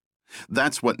city.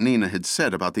 That's what Nina had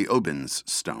said about the Obin's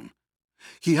stone.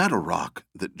 He had a rock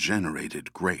that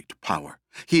generated great power.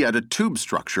 He had a tube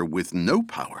structure with no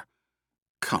power.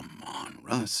 Come on,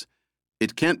 Russ.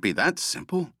 It can't be that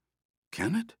simple,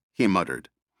 can it? He muttered.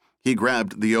 He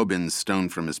grabbed the Obin's stone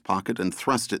from his pocket and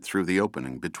thrust it through the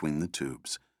opening between the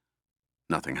tubes.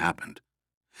 Nothing happened.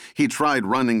 He tried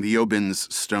running the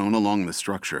Obin's stone along the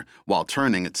structure while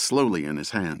turning it slowly in his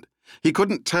hand. He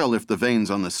couldn't tell if the veins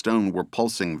on the stone were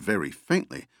pulsing very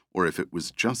faintly or if it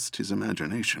was just his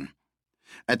imagination.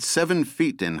 At 7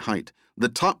 feet in height, the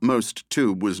topmost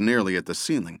tube was nearly at the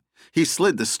ceiling. He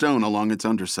slid the stone along its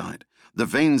underside. The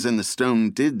veins in the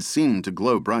stone did seem to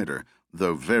glow brighter,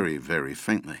 though very, very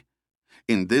faintly.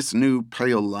 In this new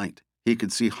pale light, he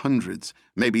could see hundreds,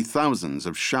 maybe thousands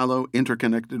of shallow,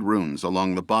 interconnected runes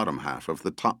along the bottom half of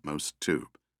the topmost tube.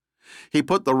 He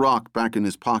put the rock back in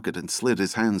his pocket and slid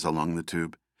his hands along the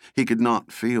tube. He could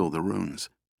not feel the runes.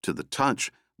 To the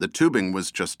touch, the tubing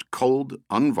was just cold,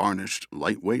 unvarnished,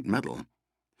 lightweight metal.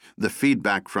 The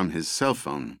feedback from his cell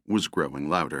phone was growing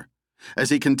louder. As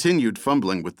he continued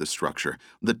fumbling with the structure,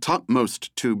 the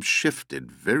topmost tube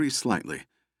shifted very slightly.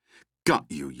 "Got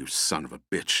you, you son of a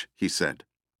bitch," he said.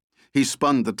 He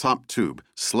spun the top tube,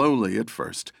 slowly at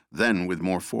first, then with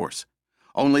more force.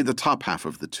 Only the top half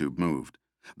of the tube moved.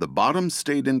 The bottom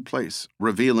stayed in place,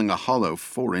 revealing a hollow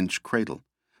 4-inch cradle.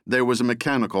 There was a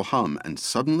mechanical hum, and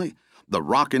suddenly, the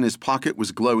rock in his pocket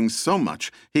was glowing so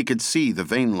much he could see the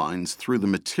vein lines through the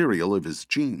material of his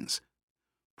jeans.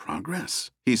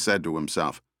 Progress, he said to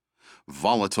himself.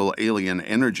 Volatile alien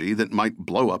energy that might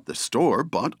blow up the store,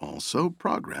 but also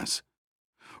progress.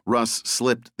 Russ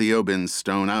slipped the Obin's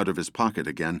stone out of his pocket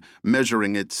again,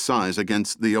 measuring its size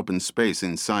against the open space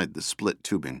inside the split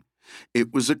tubing.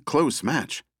 It was a close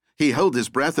match. He held his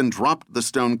breath and dropped the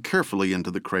stone carefully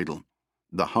into the cradle.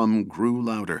 The hum grew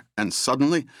louder, and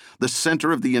suddenly, the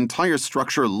center of the entire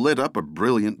structure lit up a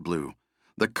brilliant blue.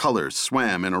 The colors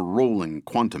swam in a rolling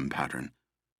quantum pattern.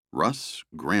 Russ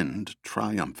grinned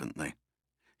triumphantly.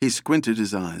 He squinted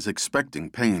his eyes, expecting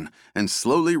pain, and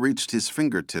slowly reached his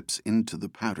fingertips into the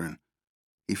pattern.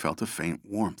 He felt a faint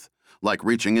warmth, like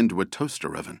reaching into a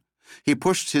toaster oven. He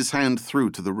pushed his hand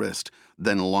through to the wrist,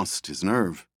 then lost his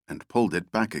nerve and pulled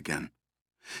it back again.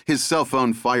 His cell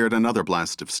phone fired another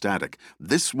blast of static,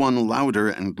 this one louder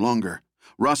and longer.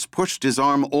 Russ pushed his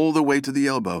arm all the way to the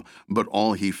elbow, but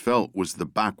all he felt was the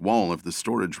back wall of the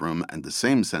storage room and the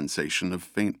same sensation of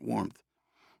faint warmth.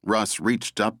 Russ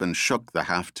reached up and shook the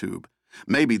half-tube.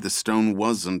 Maybe the stone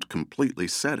wasn't completely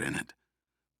set in it.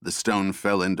 The stone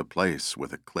fell into place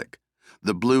with a click.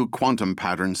 The blue quantum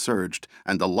pattern surged,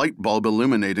 and the light bulb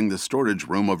illuminating the storage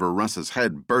room over Russ's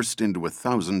head burst into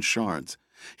 1,000 shards.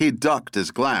 He ducked as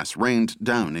glass rained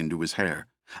down into his hair.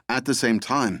 At the same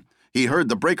time, he heard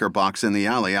the breaker box in the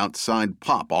alley outside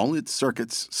pop all its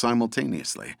circuits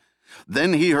simultaneously.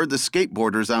 Then he heard the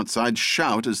skateboarders outside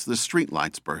shout as the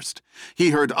streetlights burst. He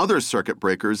heard other circuit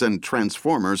breakers and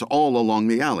transformers all along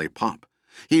the alley pop.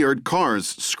 He heard cars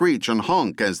screech and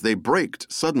honk as they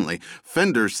braked suddenly,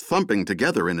 fenders thumping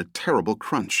together in a terrible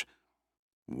crunch.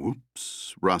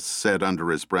 "Whoops," Russ said under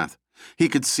his breath. He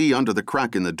could see under the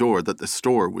crack in the door that the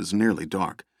store was nearly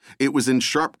dark. It was in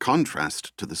sharp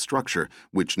contrast to the structure,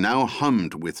 which now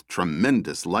hummed with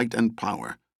tremendous light and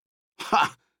power.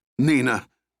 "Ha! Nina!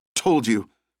 Told you.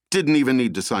 Didn't even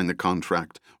need to sign the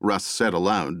contract," Russ said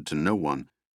aloud to no one.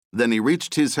 Then he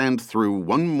reached his hand through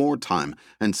one more time,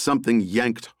 and something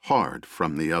yanked hard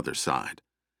from the other side.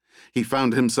 He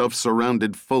found himself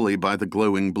surrounded fully by the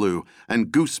glowing blue,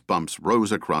 and goosebumps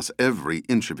rose across every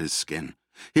inch of his skin.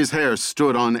 His hair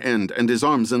stood on end, and his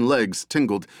arms and legs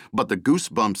tingled, but the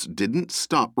goosebumps didn't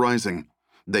stop rising.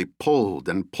 They pulled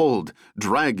and pulled,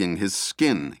 dragging his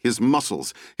skin, his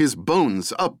muscles, his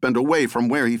bones up and away from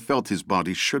where he felt his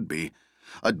body should be.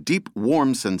 A deep,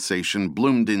 warm sensation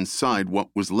bloomed inside what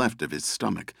was left of his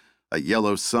stomach, a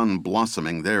yellow sun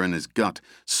blossoming there in his gut,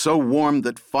 so warm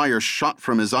that fire shot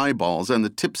from his eyeballs and the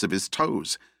tips of his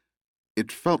toes.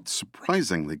 It felt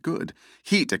surprisingly good,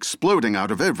 heat exploding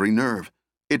out of every nerve.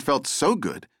 It felt so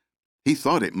good, he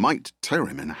thought it might tear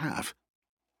him in half.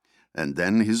 And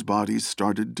then his body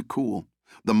started to cool.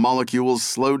 The molecules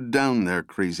slowed down their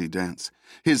crazy dance.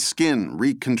 His skin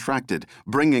recontracted,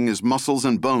 bringing his muscles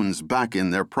and bones back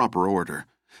in their proper order.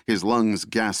 His lungs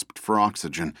gasped for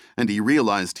oxygen, and he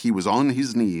realized he was on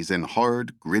his knees in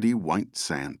hard, gritty white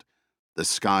sand. The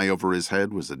sky over his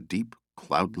head was a deep,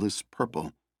 cloudless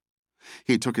purple.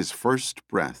 He took his first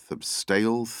breath of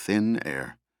stale, thin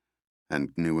air,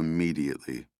 and knew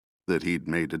immediately that he'd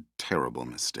made a terrible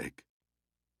mistake.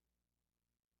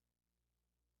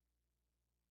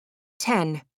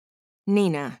 10.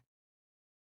 Nina.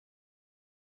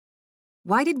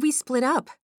 Why did we split up?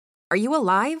 Are you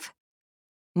alive?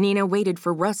 Nina waited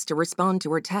for Russ to respond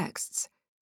to her texts.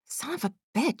 Son of a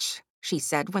bitch, she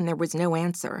said when there was no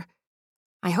answer.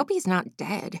 I hope he's not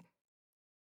dead.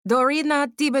 Dorina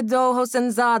Thibodeau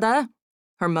Hosenzada,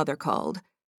 her mother called.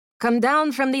 Come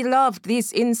down from the loft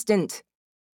this instant.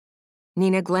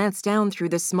 Nina glanced down through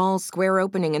the small square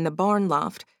opening in the barn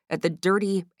loft at the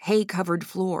dirty, hay-covered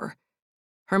floor.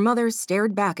 Her mother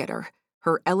stared back at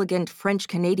her elegant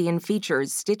French-Canadian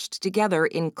features stitched together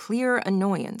in clear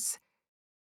annoyance.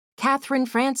 Catherine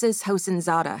Frances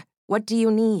Hosenzada, what do you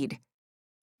need?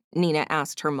 Nina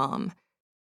asked her mom.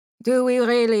 Do we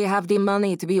really have the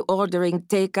money to be ordering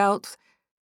takeout?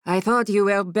 I thought you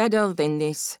were better than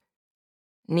this.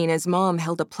 Nina's mom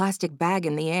held a plastic bag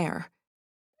in the air.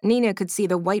 Nina could see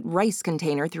the white rice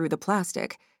container through the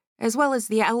plastic, as well as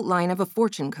the outline of a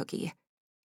fortune cookie.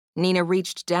 Nina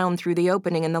reached down through the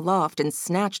opening in the loft and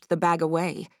snatched the bag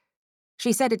away.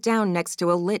 She set it down next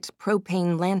to a lit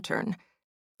propane lantern.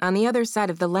 On the other side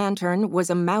of the lantern was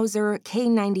a Mauser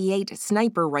K98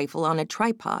 sniper rifle on a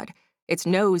tripod, its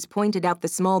nose pointed out the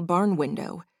small barn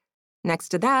window. Next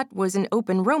to that was an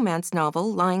open romance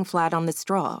novel lying flat on the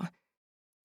straw.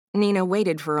 Nina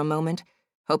waited for a moment,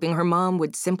 hoping her mom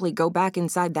would simply go back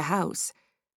inside the house.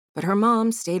 But her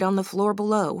mom stayed on the floor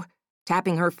below,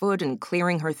 tapping her foot and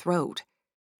clearing her throat.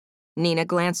 Nina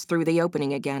glanced through the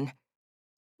opening again.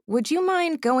 Would you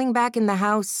mind going back in the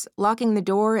house, locking the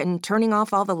door, and turning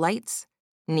off all the lights?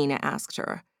 Nina asked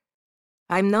her.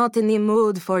 I'm not in the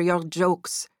mood for your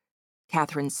jokes,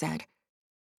 Catherine said.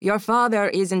 Your father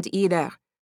isn't either.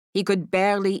 He could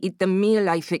barely eat the meal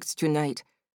I fixed tonight.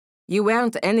 You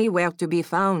weren't anywhere to be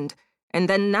found, and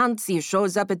then Nancy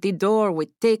shows up at the door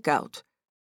with takeout.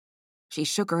 She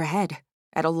shook her head,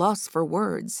 at a loss for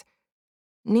words.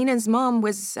 Nina's mom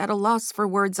was at a loss for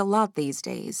words a lot these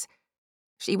days.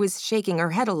 She was shaking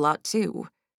her head a lot, too.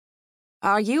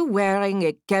 Are you wearing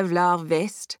a Kevlar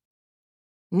vest?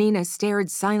 Nina stared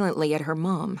silently at her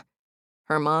mom.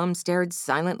 Her mom stared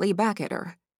silently back at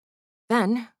her.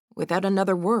 Then, without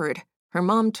another word, her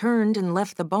mom turned and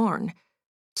left the barn,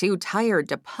 too tired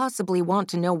to possibly want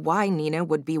to know why Nina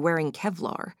would be wearing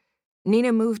Kevlar.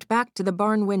 Nina moved back to the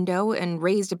barn window and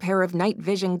raised a pair of night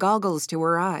vision goggles to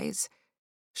her eyes.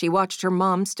 She watched her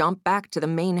mom stomp back to the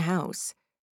main house.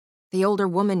 The older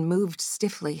woman moved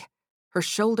stiffly, her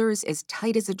shoulders as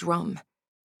tight as a drum.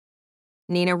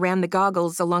 Nina ran the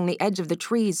goggles along the edge of the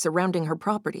trees surrounding her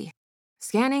property,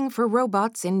 scanning for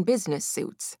robots in business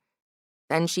suits.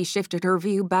 Then she shifted her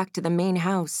view back to the main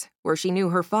house, where she knew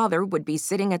her father would be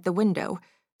sitting at the window,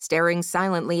 staring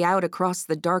silently out across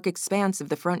the dark expanse of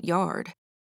the front yard.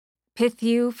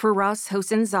 Pithiu Faraz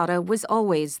Hosenzada was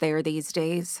always there these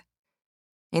days.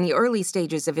 In the early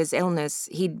stages of his illness,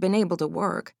 he'd been able to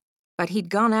work, but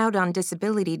he'd gone out on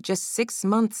disability just 6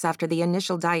 months after the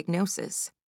initial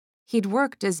diagnosis. He'd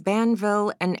worked as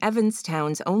Banville and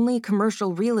Evanstown's only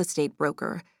commercial real estate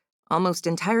broker, almost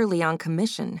entirely on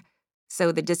commission,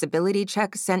 so the disability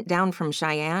check sent down from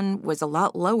Cheyenne was a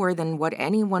lot lower than what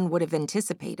anyone would have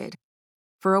anticipated.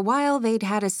 For a while, they'd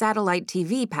had a satellite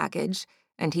TV package,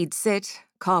 and he'd sit,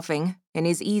 coughing, in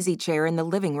his easy chair in the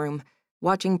living room,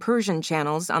 watching Persian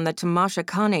channels on the Tamasha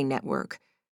Khane network.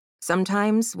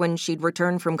 Sometimes, when she'd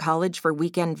return from college for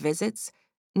weekend visits,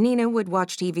 Nina would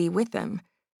watch TV with them.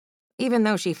 Even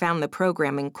though she found the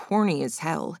programming corny as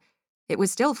hell, it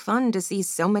was still fun to see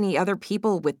so many other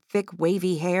people with thick,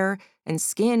 wavy hair and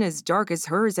skin as dark as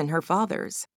hers and her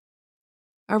father's.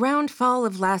 Around fall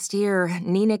of last year,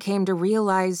 Nina came to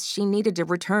realize she needed to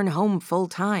return home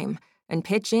full-time and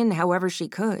pitch in however she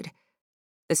could.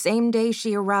 The same day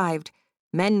she arrived,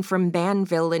 men from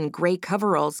Banville in gray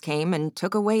coveralls came and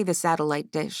took away the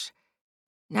satellite dish.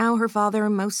 Now her father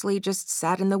mostly just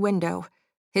sat in the window,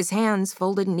 his hands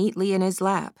folded neatly in his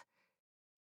lap.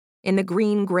 In the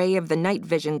green-gray of the night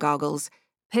vision goggles,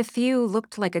 Pithieu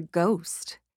looked like a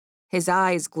ghost. His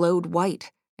eyes glowed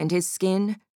white, and his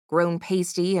skin, grown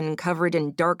pasty and covered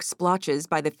in dark splotches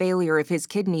by the failure of his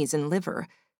kidneys and liver,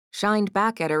 shined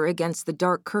back at her against the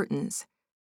dark curtains.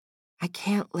 I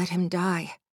can't let him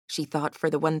die, she thought for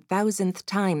the 1,000th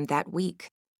time that week.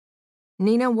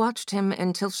 Nina watched him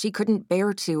until she couldn't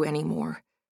bear to anymore.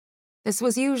 This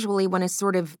was usually when a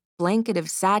sort of blanket of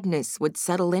sadness would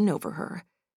settle in over her.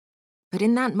 But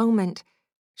in that moment,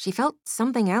 she felt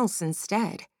something else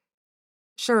instead.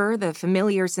 Sure, the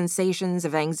familiar sensations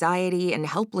of anxiety and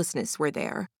helplessness were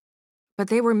there, but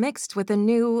they were mixed with a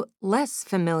new, less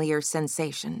familiar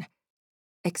sensation: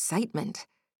 excitement.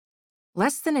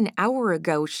 Less than an hour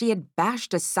ago, she had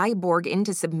bashed a cyborg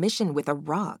into submission with a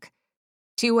rock.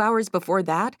 2 hours before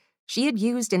that, she had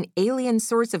used an alien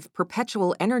source of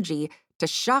perpetual energy to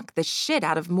shock the shit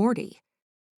out of Morty.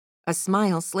 A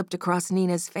smile slipped across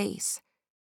Nina's face.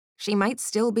 She might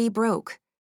still be broke.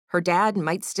 Her dad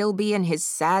might still be in his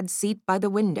sad seat by the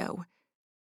window.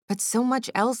 But so much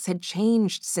else had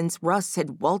changed since Russ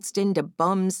had waltzed into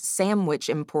Bum's Sandwich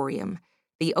Emporium,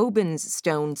 the Oben's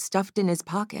stone stuffed in his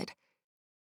pocket.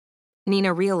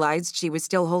 Nina realized she was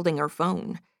still holding her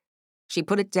phone. She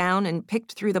put it down and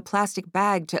picked through the plastic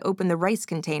bag to open the rice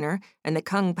container and the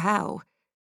Kung Pao.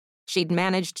 She'd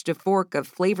managed to fork a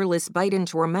flavorless bite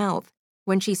into her mouth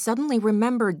when she suddenly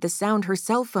remembered the sound her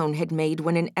cell phone had made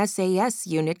when an SAS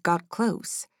unit got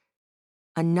close.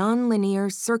 A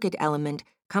nonlinear circuit element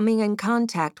coming in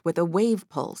contact with a wave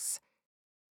pulse.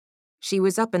 She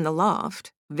was up in the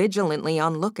loft, vigilantly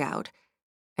on lookout,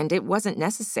 and it wasn't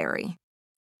necessary.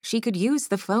 She could use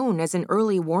the phone as an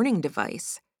early warning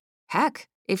device. Heck,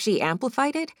 if she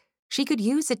amplified it, she could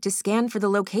use it to scan for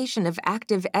the location of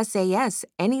active SAS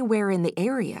anywhere in the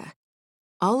area.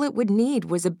 All it would need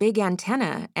was a big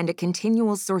antenna and a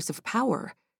continual source of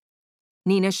power.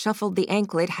 Nina shuffled the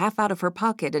anklet half out of her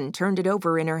pocket and turned it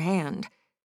over in her hand.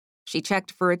 She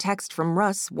checked for a text from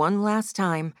Russ one last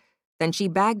time, then she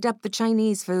bagged up the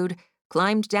Chinese food,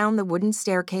 climbed down the wooden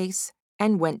staircase,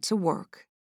 and went to work.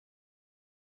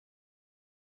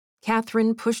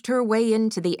 Catherine pushed her way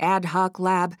into the ad hoc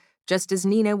lab just as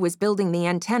Nina was building the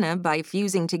antenna by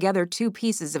fusing together 2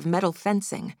 pieces of metal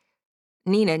fencing.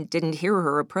 Nina didn't hear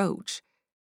her approach.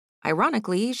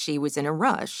 Ironically, she was in a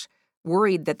rush,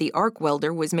 worried that the arc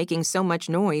welder was making so much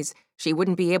noise she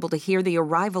wouldn't be able to hear the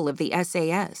arrival of the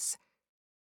SAS.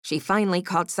 She finally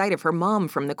caught sight of her mom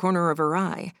from the corner of her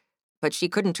eye, but she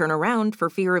couldn't turn around for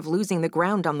fear of losing the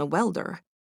ground on the welder.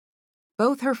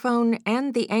 Both her phone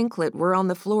and the anklet were on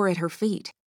the floor at her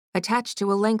feet, attached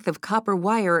to a length of copper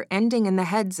wire ending in the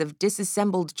heads of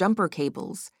disassembled jumper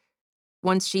cables.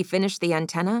 Once she finished the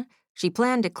antenna, she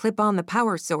planned to clip on the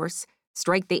power source,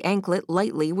 strike the anklet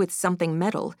lightly with something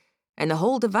metal, and the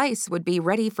whole device would be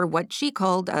ready for what she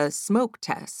called a smoke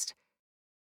test.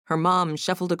 Her mom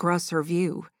shuffled across her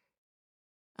view.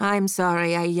 "I'm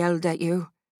sorry I yelled at you,"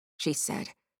 she said.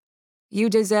 "You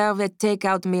deserve a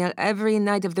takeout meal every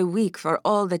night of the week for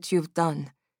all that you've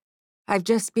done. I've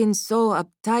just been so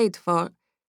uptight for—"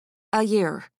 "A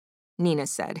year," Nina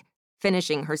said,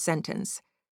 finishing her sentence.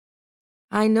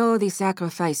 "I know the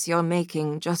sacrifice you're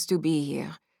making just to be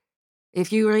here.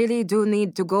 If you really do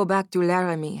need to go back to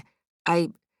Laramie,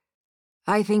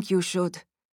 I think you should.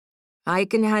 I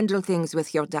can handle things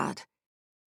with your dad.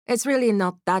 It's really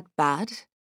not that bad,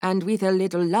 and with a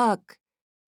little luck—"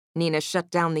 Nina shut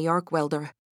down the arc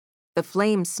welder. The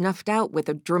flame snuffed out with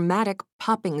a dramatic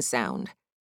popping sound.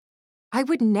 "I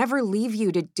would never leave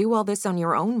you to do all this on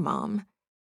your own, Mom."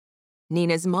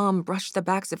 Nina's mom brushed the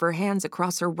backs of her hands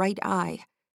across her right eye.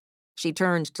 She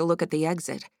turned to look at the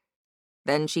exit.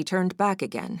 Then she turned back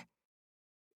again.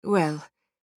 Well,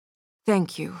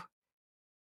 thank you.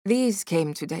 These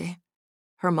came today,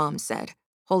 her mom said,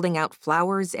 holding out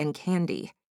flowers and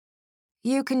candy.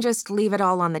 You can just leave it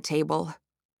all on the table,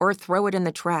 or throw it in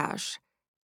the trash.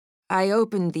 I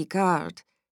opened the card,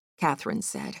 Catherine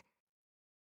said.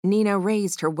 Nina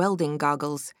raised her welding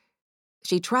goggles.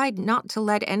 She tried not to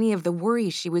let any of the worry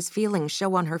she was feeling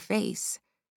show on her face.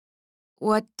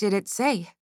 What did it say?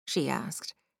 She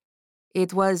asked.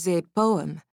 It was a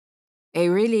poem. A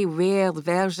really weird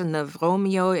version of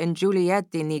Romeo and Juliet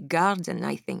in the garden,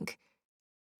 I think.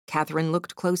 Catherine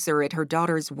looked closer at her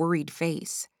daughter's worried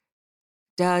face.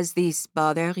 Does this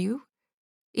bother you?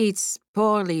 It's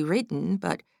poorly written,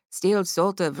 but still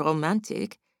sort of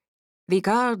romantic. The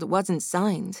card wasn't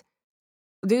signed.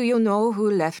 Do you know who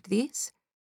left these?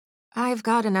 I've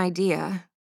got an idea.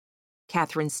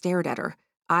 Catherine stared at her,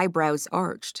 eyebrows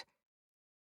arched.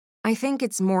 I think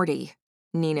it's Morty,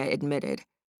 Nina admitted.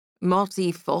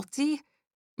 Morty Forty?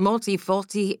 Morty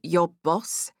Forty, your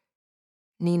boss?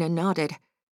 Nina nodded.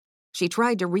 She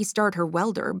tried to restart her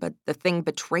welder, but the thing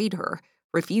betrayed her,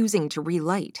 refusing to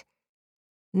relight.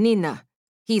 Nina,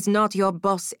 he's not your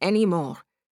boss anymore.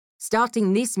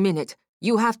 Starting this minute,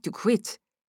 you have to quit.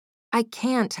 I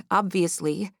can't,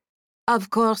 obviously. Of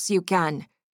course you can.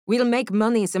 We'll make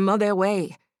money some other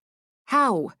way.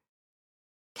 How?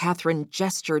 Catherine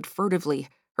gestured furtively,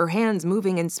 her hands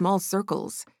moving in small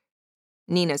circles.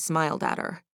 Nina smiled at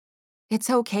her. It's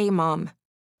okay, Mom.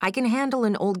 I can handle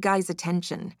an old guy's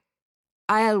attention.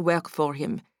 I'll work for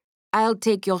him. I'll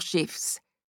take your shifts.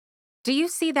 Do you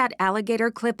see that alligator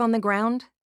clip on the ground?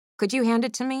 Could you hand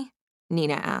it to me?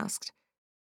 Nina asked.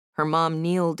 Her mom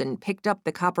kneeled and picked up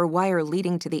the copper wire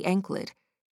leading to the anklet.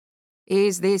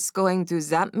 Is this going to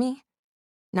zap me?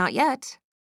 Not yet,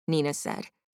 Nina said.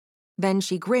 Then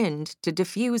she grinned to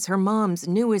diffuse her mom's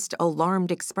newest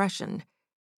alarmed expression.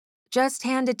 Just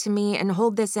hand it to me and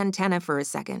hold this antenna for a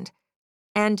second.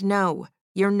 And no,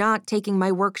 you're not taking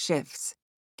my work shifts.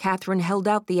 Catherine held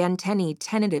out the antennae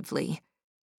tentatively.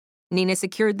 Nina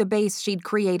secured the base she'd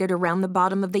created around the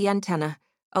bottom of the antenna,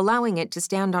 allowing it to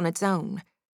stand on its own.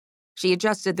 She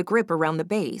adjusted the grip around the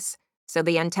base, so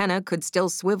the antenna could still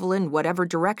swivel in whatever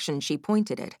direction she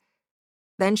pointed it.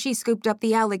 Then she scooped up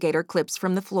the alligator clips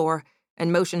from the floor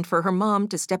and motioned for her mom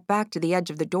to step back to the edge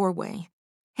of the doorway.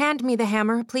 Hand me the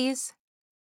hammer, please.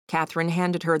 Catherine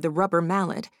handed her the rubber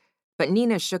mallet, but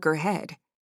Nina shook her head.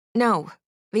 No,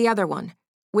 the other one,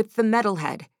 with the metal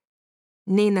head.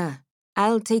 Nina,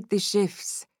 I'll take the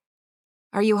shifts.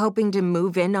 Are you hoping to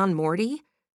move in on Morty?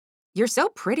 You're so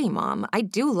pretty, Mom. I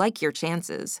do like your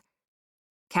chances.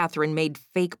 Catherine made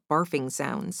fake barfing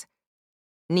sounds.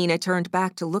 Nina turned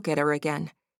back to look at her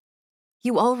again.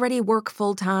 You already work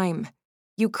full-time.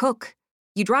 You cook.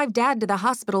 You drive Dad to the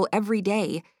hospital every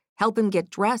day, help him get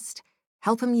dressed,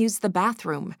 help him use the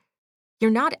bathroom.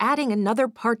 You're not adding another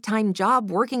part-time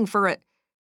job working for a...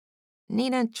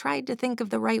 Nina tried to think of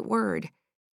the right word.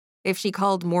 If she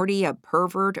called Morty a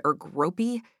pervert or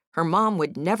gropey, her mom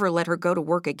would never let her go to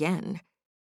work again.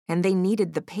 And they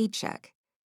needed the paycheck.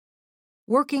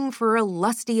 Working for a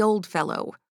lusty old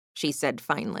fellow, she said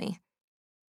finally.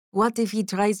 What if he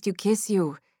tries to kiss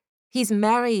you? He's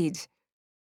married.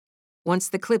 Once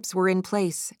the clips were in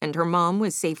place and her mom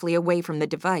was safely away from the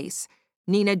device,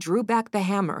 Nina drew back the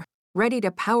hammer, ready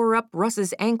to power up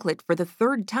Russ's anklet for the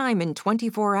third time in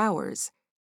 24 hours.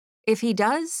 If he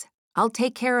does, I'll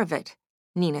take care of it,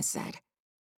 Nina said.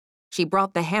 She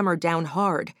brought the hammer down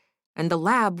hard, and the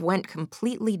lab went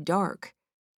completely dark.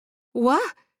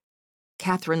 What?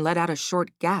 Catherine let out a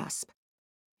short gasp.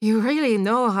 You really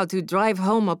know how to drive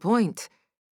home a point.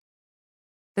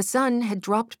 The sun had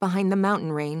dropped behind the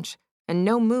mountain range, and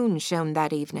no moon shone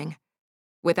that evening.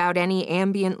 Without any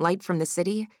ambient light from the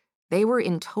city, they were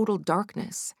in total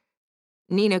darkness.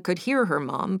 Nina could hear her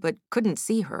mom, but couldn't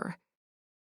see her.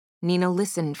 Nina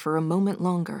listened for a moment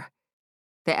longer.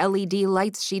 The LED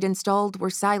lights she'd installed were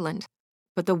silent,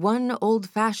 but the one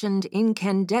old-fashioned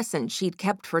incandescent she'd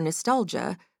kept for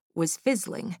nostalgia was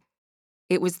fizzling.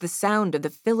 It was the sound of the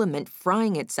filament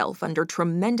frying itself under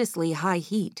tremendously high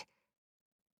heat.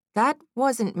 That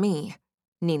wasn't me,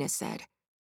 Nina said.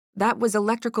 That was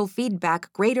electrical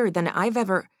feedback greater than I've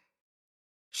ever...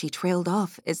 She trailed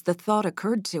off as the thought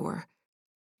occurred to her.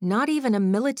 Not even a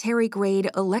military-grade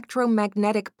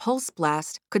electromagnetic pulse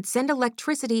blast could send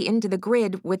electricity into the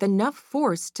grid with enough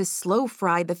force to slow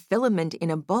fry the filament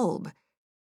in a bulb.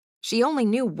 She only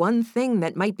knew one thing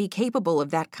that might be capable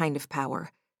of that kind of power,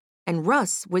 and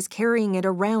Russ was carrying it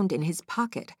around in his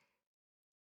pocket.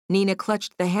 Nina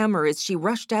clutched the hammer as she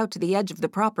rushed out to the edge of the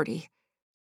property.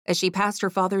 As she passed her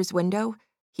father's window,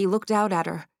 he looked out at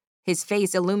her, his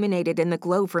face illuminated in the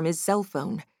glow from his cell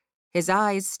phone, his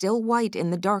eyes still white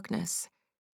in the darkness.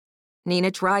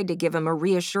 Nina tried to give him a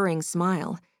reassuring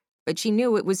smile, but she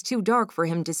knew it was too dark for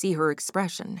him to see her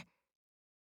expression.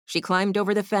 She climbed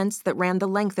over the fence that ran the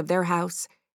length of their house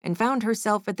and found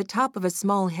herself at the top of a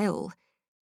small hill.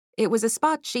 It was a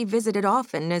spot she visited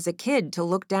often as a kid to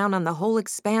look down on the whole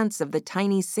expanse of the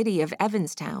tiny city of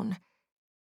Evanstown.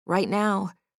 Right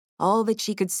now, all that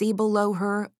she could see below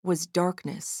her was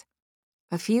darkness.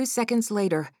 A few seconds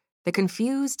later, the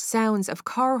confused sounds of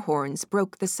car horns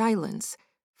broke the silence,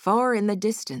 far in the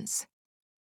distance.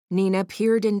 Nina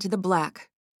peered into the black,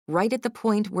 right at the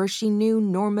point where she knew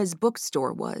Norma's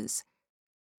bookstore was.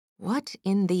 What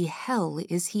in the hell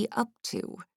is he up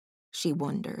to? She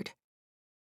wondered.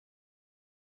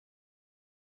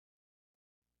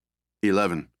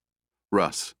 11.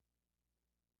 Russ.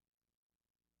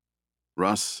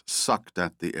 Russ sucked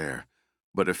at the air,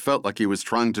 but it felt like he was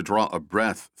trying to draw a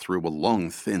breath through a long,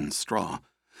 thin straw.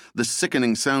 The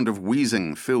sickening sound of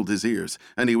wheezing filled his ears,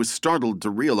 and he was startled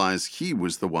to realize he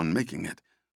was the one making it.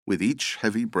 With each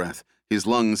heavy breath, his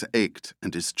lungs ached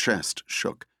and his chest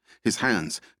shook. His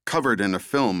hands, covered in a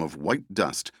film of white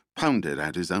dust, pounded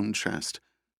at his own chest.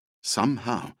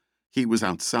 Somehow, he was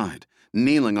outside,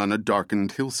 kneeling on a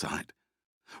darkened hillside.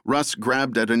 Russ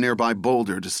grabbed at a nearby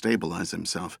boulder to stabilize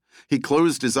himself. He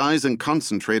closed his eyes and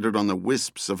concentrated on the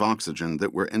wisps of oxygen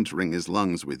that were entering his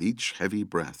lungs with each heavy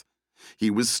breath. He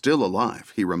was still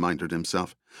alive, he reminded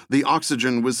himself. The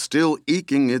oxygen was still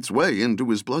eking its way into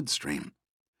his bloodstream.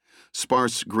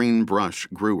 Sparse green brush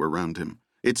grew around him.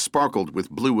 It sparkled with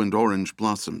blue and orange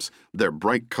blossoms, their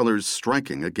bright colors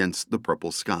striking against the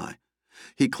purple sky.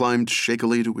 He climbed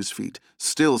shakily to his feet,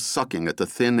 still sucking at the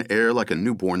thin air like a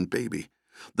newborn baby.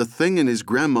 The thing in his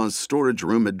grandma's storage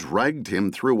room had dragged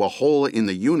him through a hole in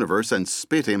the universe and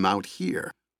spit him out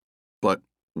here. But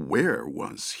where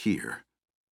was here?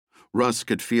 Russ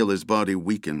could feel his body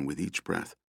weaken with each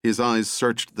breath. His eyes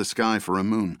searched the sky for a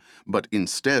moon, but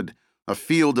instead, a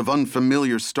field of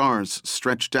unfamiliar stars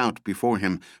stretched out before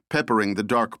him, peppering the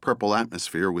dark purple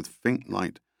atmosphere with faint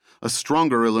light. A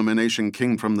stronger illumination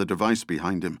came from the device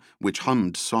behind him, which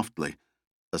hummed softly.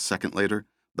 A second later,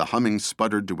 the humming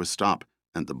sputtered to a stop,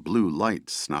 and the blue light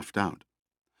snuffed out.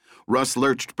 Russ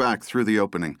lurched back through the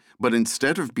opening, but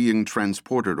instead of being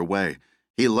transported away,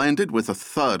 he landed with a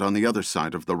thud on the other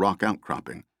side of the rock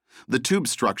outcropping. The tube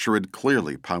structure had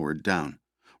clearly powered down.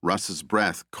 Russ's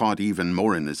breath caught even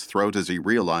more in his throat as he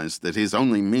realized that his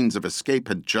only means of escape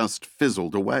had just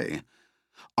fizzled away.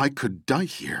 I could die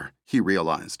here, he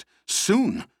realized.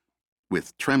 Soon.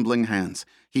 With trembling hands,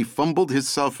 he fumbled his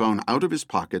cell phone out of his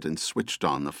pocket and switched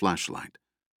on the flashlight.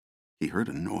 He heard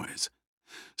a noise.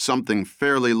 Something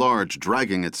fairly large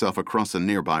dragging itself across a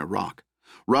nearby rock.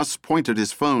 Russ pointed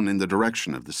his phone in the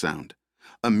direction of the sound.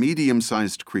 A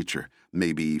medium-sized creature,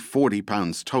 maybe 40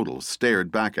 pounds total,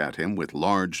 stared back at him with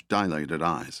large, dilated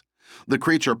eyes. The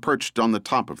creature perched on the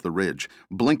top of the ridge,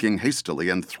 blinking hastily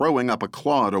and throwing up a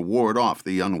claw to ward off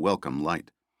the unwelcome light.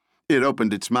 It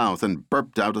opened its mouth and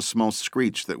burped out a small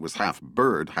screech that was half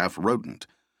bird, half rodent.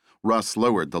 Russ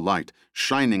lowered the light,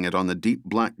 shining it on the deep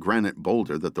black granite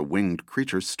boulder that the winged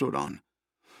creature stood on.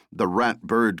 The rat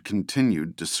bird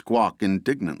continued to squawk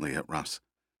indignantly at Russ.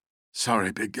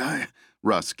 "Sorry, big guy,"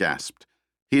 Russ gasped.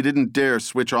 He didn't dare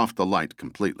switch off the light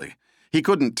completely. He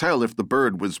couldn't tell if the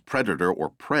bird was predator or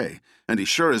prey, and he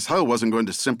sure as hell wasn't going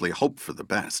to simply hope for the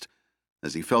best.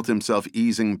 As he felt himself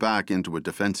easing back into a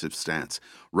defensive stance,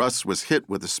 Russ was hit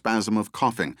with a spasm of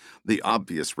coughing, the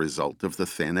obvious result of the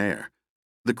thin air.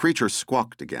 The creature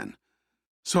squawked again.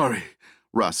 "Sorry,"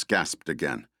 Russ gasped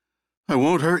again. "I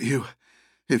won't hurt you,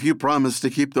 if you promise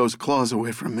to keep those claws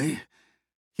away from me."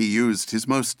 He used his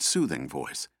most soothing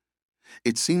voice.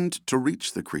 It seemed to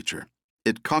reach the creature.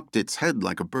 It cocked its head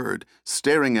like a bird,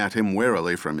 staring at him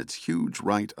warily from its huge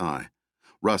right eye.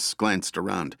 Russ glanced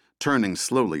around, turning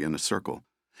slowly in a circle.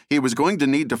 He was going to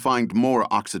need to find more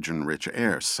oxygen-rich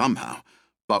air somehow,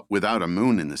 but without a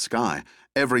moon in the sky,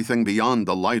 everything beyond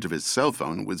the light of his cell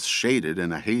phone was shaded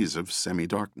in a haze of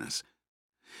semi-darkness.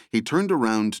 He turned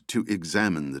around to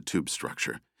examine the tube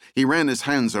structure. He ran his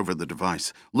hands over the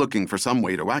device, looking for some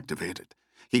way to activate it.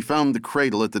 He found the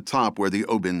cradle at the top where the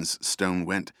Obin's stone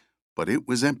went, but it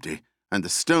was empty, and the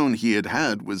stone he had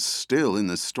had was still in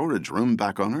the storage room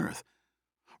back on Earth.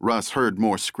 Russ heard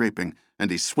more scraping, and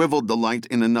he swiveled the light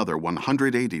in another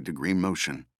 180-degree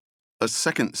motion. A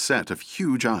second set of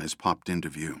huge eyes popped into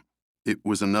view. It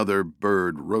was another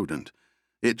bird rodent.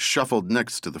 It shuffled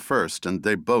next to the first, and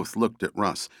they both looked at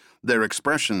Russ, their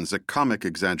expressions a comic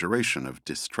exaggeration of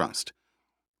distrust.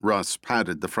 Russ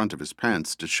patted the front of his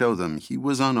pants to show them he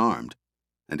was unarmed,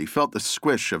 and he felt the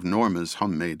squish of Norma's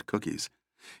homemade cookies.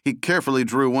 He carefully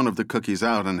drew one of the cookies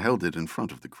out and held it in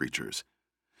front of the creatures.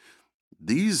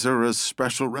 "These are a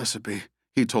special recipe,"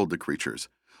 he told the creatures.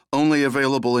 "Only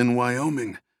available in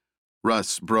Wyoming."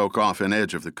 Russ broke off an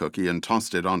edge of the cookie and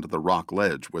tossed it onto the rock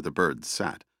ledge where the birds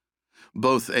sat.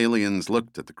 Both aliens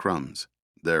looked at the crumbs,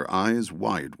 their eyes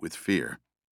wide with fear.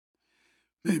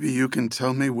 "Maybe you can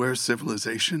tell me where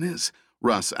civilization is?"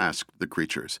 Russ asked the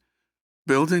creatures.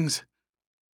 "Buildings?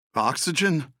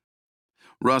 Oxygen?"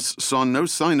 Russ saw no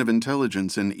sign of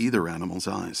intelligence in either animal's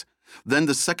eyes. Then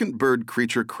the second bird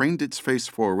creature craned its face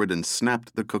forward and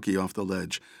snapped the cookie off the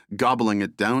ledge, gobbling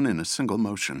it down in a single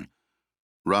motion.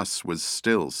 Russ was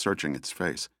still searching its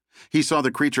face. He saw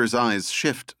the creature's eyes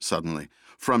shift suddenly,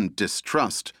 from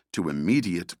distrust to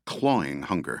immediate clawing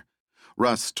hunger.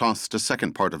 Russ tossed a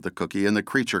second part of the cookie, and the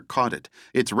creature caught it,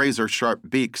 its razor-sharp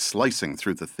beak slicing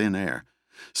through the thin air.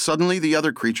 Suddenly the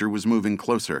other creature was moving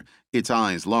closer, its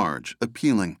eyes large,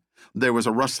 appealing. There was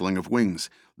a rustling of wings.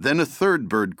 Then a third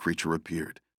bird creature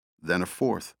appeared. Then a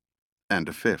fourth. And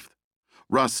a fifth.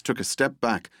 Russ took a step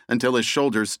back until his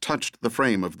shoulders touched the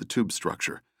frame of the tube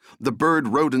structure. The bird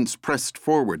rodents pressed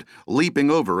forward, leaping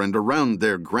over and around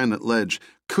their granite ledge,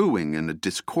 cooing in a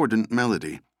discordant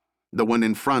melody. The one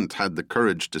in front had the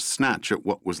courage to snatch at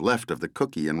what was left of the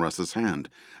cookie in Russ's hand,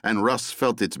 and Russ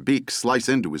felt its beak slice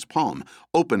into his palm,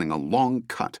 opening a long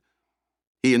cut.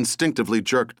 He instinctively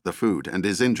jerked the food and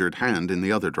his injured hand in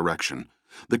the other direction.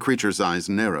 The creature's eyes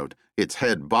narrowed, its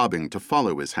head bobbing to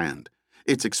follow his hand.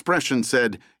 Its expression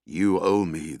said, "You owe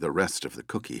me the rest of the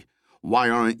cookie. Why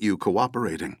aren't you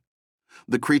cooperating?"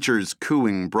 The creature's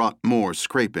cooing brought more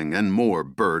scraping and more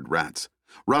bird rats.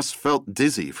 Russ felt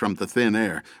dizzy from the thin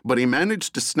air, but he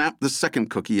managed to snap the second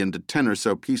cookie into 10 or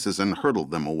so pieces and hurtle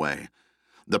them away.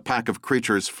 The pack of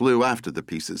creatures flew after the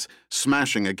pieces,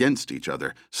 smashing against each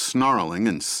other, snarling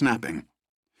and snapping.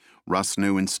 Russ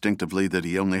knew instinctively that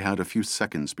he only had a few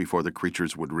seconds before the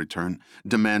creatures would return,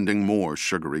 demanding more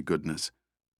sugary goodness.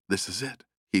 "This is it,"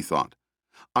 he thought.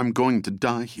 "I'm going to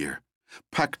die here,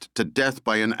 pecked to death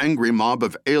by an angry mob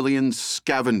of alien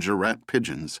scavenger rat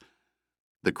pigeons."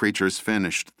 The creatures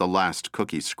finished the last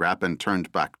cookie scrap and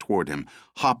turned back toward him,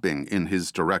 hopping in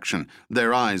his direction,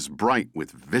 their eyes bright with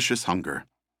vicious hunger.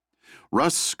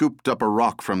 Russ scooped up a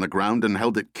rock from the ground and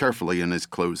held it carefully in his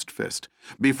closed fist.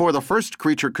 Before the first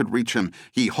creature could reach him,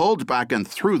 he hauled back and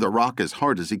threw the rock as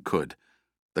hard as he could.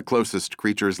 The closest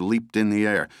creatures leaped in the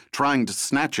air, trying to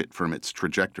snatch it from its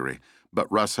trajectory,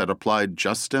 but Russ had applied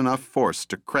just enough force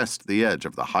to crest the edge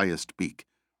of the highest beak.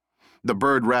 The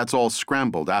bird rats all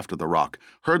scrambled after the rock,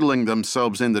 hurtling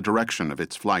themselves in the direction of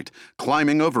its flight,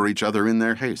 climbing over each other in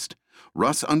their haste.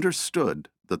 Russ understood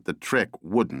that the trick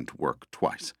wouldn't work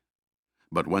twice.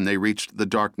 But when they reached the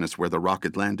darkness where the rock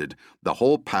had landed, the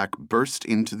whole pack burst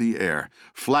into the air,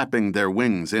 flapping their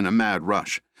wings in a mad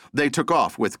rush. They took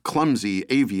off with clumsy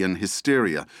avian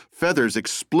hysteria, feathers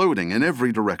exploding in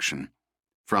every direction.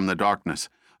 From the darkness,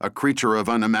 a creature of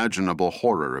unimaginable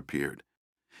horror appeared.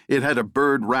 It had a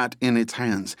bird rat in its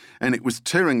hands, and it was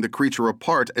tearing the creature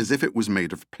apart as if it was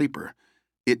made of paper.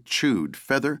 It chewed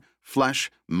feather, flesh,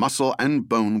 muscle, and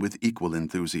bone with equal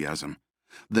enthusiasm.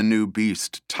 The new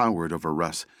beast towered over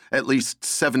Russ, at least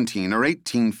 17 or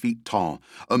 18 feet tall,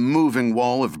 a moving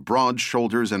wall of broad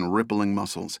shoulders and rippling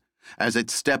muscles. As it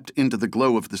stepped into the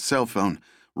glow of the cell phone,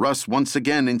 Russ once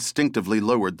again instinctively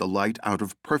lowered the light out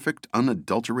of perfect,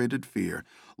 unadulterated fear,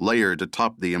 layered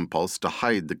atop the impulse to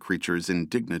hide the creature's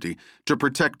indignity, to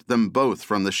protect them both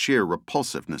from the sheer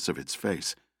repulsiveness of its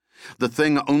face. The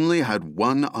thing only had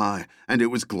one eye, and it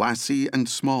was glassy and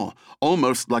small,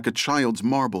 almost like a child's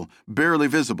marble, barely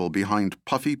visible behind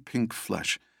puffy pink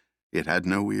flesh. It had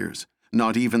no ears,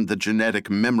 not even the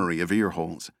genetic memory of ear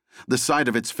holes. The side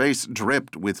of its face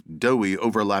dripped with doughy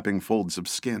overlapping folds of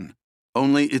skin.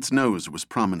 Only its nose was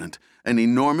prominent, an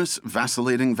enormous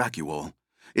vacillating vacuole.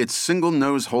 Its single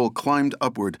nose hole climbed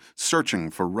upward, searching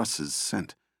for Russ's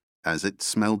scent. As it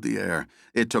smelled the air,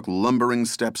 it took lumbering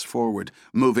steps forward,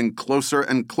 moving closer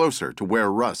and closer to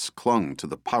where Russ clung to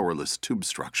the powerless tube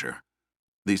structure.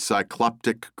 The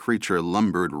cycloptic creature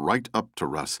lumbered right up to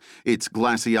Russ, its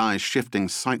glassy eyes shifting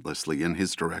sightlessly in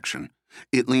his direction.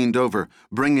 It leaned over,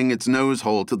 bringing its nose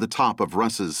hole to the top of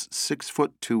Russ's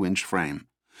 6'2" frame.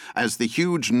 As the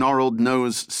huge gnarled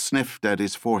nose sniffed at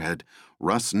his forehead,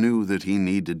 Russ knew that he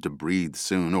needed to breathe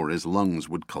soon or his lungs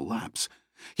would collapse.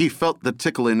 He felt the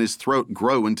tickle in his throat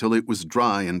grow until it was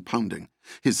dry and pounding.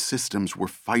 His systems were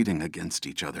fighting against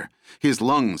each other. His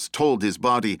lungs told his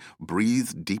body,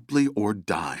 breathe deeply or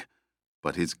die.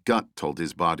 But his gut told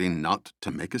his body not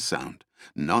to make a sound,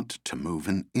 not to move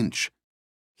an inch.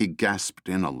 He gasped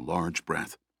in a large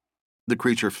breath. The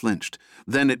creature flinched.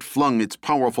 Then it flung its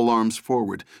powerful arms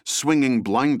forward, swinging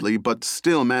blindly but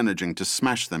still managing to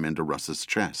smash them into Russ's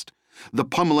chest. The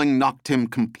pummeling knocked him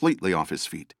completely off his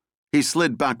feet. He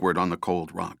slid backward on the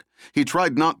cold rock. He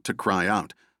tried not to cry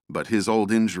out, but his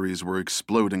old injuries were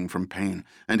exploding from pain,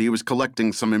 and he was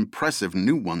collecting some impressive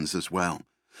new ones as well.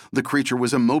 The creature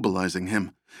was immobilizing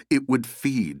him. It would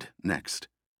feed next.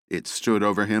 It stood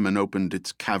over him and opened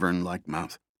its cavern-like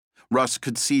mouth. Russ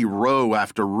could see row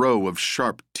after row of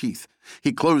sharp teeth.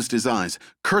 He closed his eyes,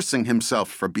 cursing himself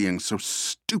for being so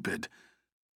stupid.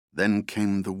 Then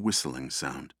came the whistling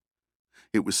sound.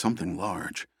 It was something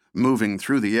large, moving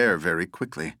through the air very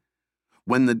quickly.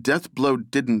 When the death blow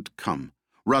didn't come,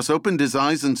 Russ opened his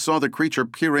eyes and saw the creature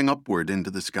peering upward into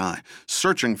the sky,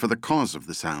 searching for the cause of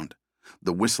the sound.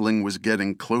 The whistling was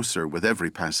getting closer with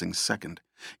every passing second.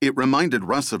 It reminded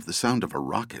Russ of the sound of a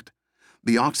rocket.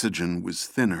 The oxygen was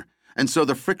thinner, and so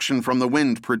the friction from the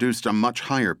wind produced a much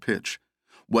higher pitch.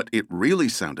 What it really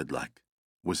sounded like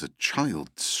was a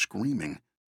child screaming.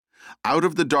 Out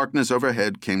of the darkness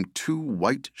overhead came 2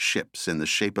 white ships in the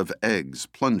shape of eggs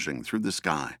plunging through the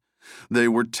sky. They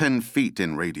were 10 feet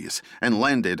in radius and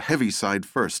landed heavy-side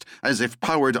first, as if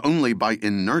powered only by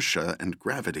inertia and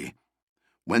gravity.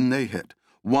 When they hit,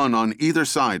 one on either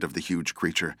side of the huge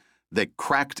creature, they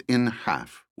cracked in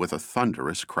half with a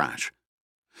thunderous crash.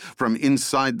 From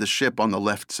inside the ship on the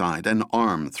left side, an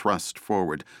arm thrust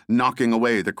forward, knocking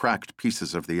away the cracked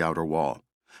pieces of the outer wall.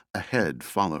 A head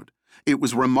followed. It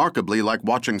was remarkably like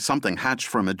watching something hatch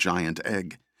from a giant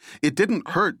egg. It didn't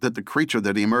hurt that the creature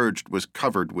that emerged was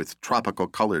covered with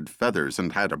tropical-colored feathers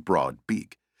and had a broad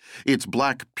beak. Its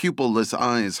black, pupilless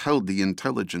eyes held the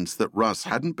intelligence that Russ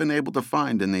hadn't been able to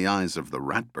find in the eyes of the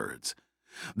ratbirds.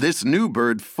 This new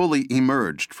bird fully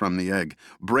emerged from the egg,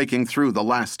 breaking through the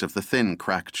last of the thin,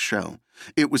 cracked shell.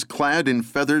 It was clad in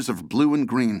feathers of blue and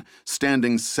green,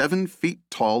 standing 7 feet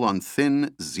tall on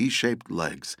thin, Z-shaped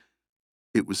legs.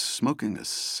 It was smoking a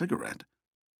cigarette.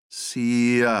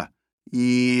 "Sia,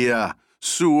 ia,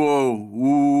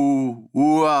 suo,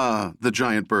 ua," the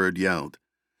giant bird yelled.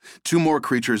 2 more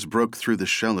creatures broke through the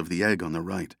shell of the egg on the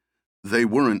right. They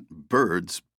weren't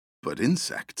birds, but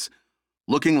insects.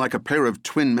 Looking like a pair of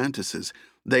twin mantises,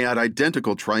 they had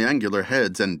identical triangular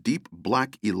heads and deep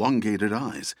black elongated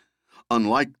eyes.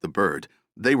 Unlike the bird,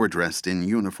 they were dressed in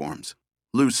uniforms.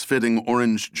 Loose-fitting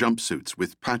orange jumpsuits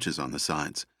with patches on the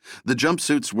sides. The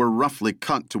jumpsuits were roughly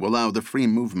cut to allow the free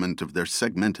movement of their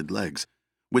segmented legs,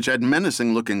 which had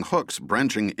menacing-looking hooks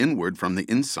branching inward from the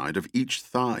inside of each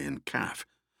thigh and calf.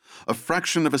 A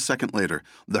fraction of a second later,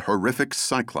 the horrific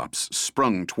Cyclops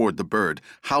sprung toward the bird,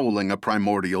 howling a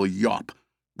primordial yawp.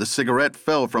 The cigarette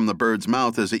fell from the bird's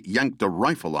mouth as it yanked a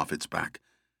rifle off its back.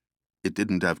 It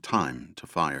didn't have time to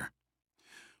fire.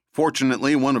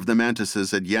 Fortunately, one of the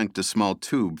mantises had yanked a small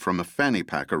tube from a fanny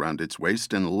pack around its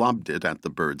waist and lobbed it at the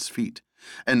bird's feet.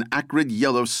 An acrid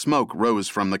yellow smoke rose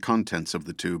from the contents of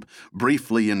the tube,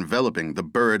 briefly enveloping the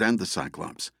bird and the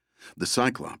Cyclops. The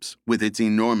Cyclops, with its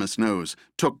enormous nose,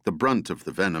 took the brunt of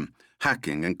the venom,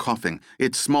 hacking and coughing,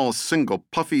 its small single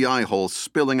puffy eye hole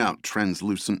spilling out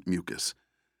translucent mucus.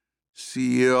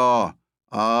 "Sia,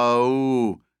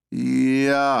 au,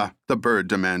 yeah," the bird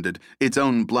demanded, its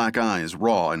own black eyes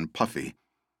raw and puffy.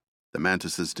 The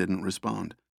mantises didn't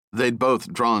respond. They'd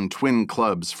both drawn twin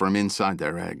clubs from inside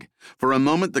their egg. For a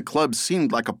moment, the clubs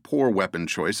seemed like a poor weapon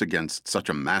choice against such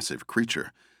a massive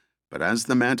creature. But as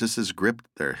the mantises gripped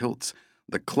their hilts,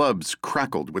 the clubs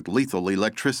crackled with lethal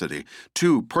electricity,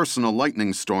 2 personal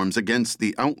lightning storms against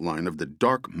the outline of the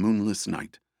dark, moonless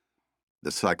night.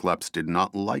 The Cyclops did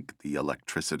not like the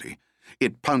electricity.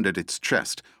 It pounded its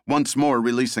chest, once more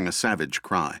releasing a savage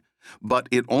cry. But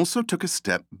it also took a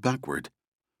step backward.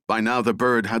 By now the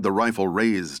bird had the rifle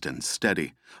raised and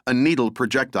steady. A needle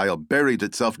projectile buried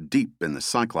itself deep in the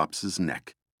Cyclops's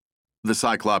neck. The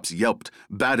Cyclops yelped,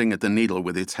 batting at the needle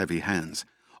with its heavy hands.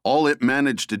 All it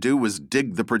managed to do was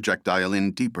dig the projectile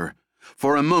in deeper.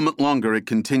 For a moment longer it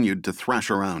continued to thrash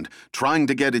around, trying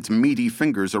to get its meaty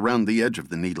fingers around the edge of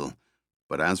the needle.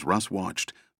 But as Russ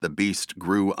watched, the beast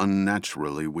grew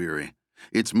unnaturally weary.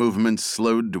 Its movements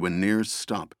slowed to a near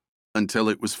stop, until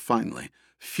it was finally,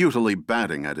 futilely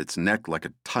batting at its neck like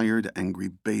a tired, angry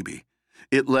baby.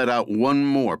 It let out one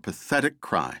more pathetic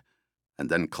cry, and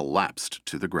then collapsed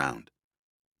to the ground.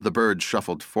 The bird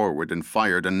shuffled forward and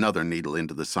fired another needle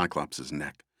into the Cyclops's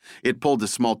neck. It pulled a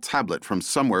small tablet from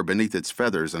somewhere beneath its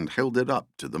feathers and held it up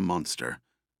to the monster.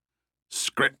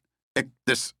 "Scrit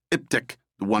ictus iptic,"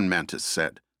 the one mantis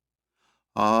said.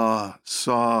 Ah,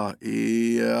 saw,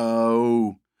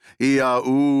 ee-ah-oo,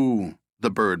 ee-ah-oo, the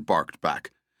bird barked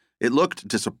back. It looked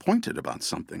disappointed about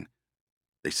something.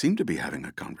 They seemed to be having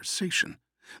a conversation.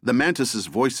 The mantis's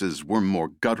voices were more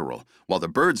guttural, while the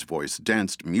bird's voice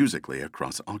danced musically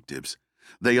across octaves.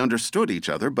 They understood each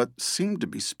other, but seemed to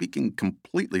be speaking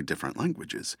completely different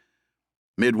languages.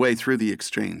 Midway through the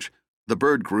exchange, the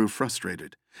bird grew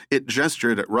frustrated. It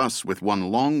gestured at Russ with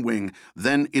one long wing,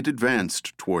 then it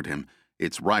advanced toward him,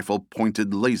 its rifle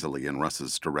pointed lazily in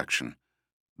Russ's direction.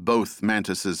 Both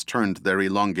mantises turned their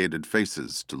elongated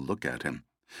faces to look at him.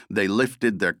 They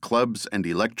lifted their clubs and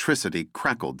electricity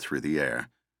crackled through the air.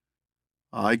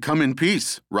 "I come in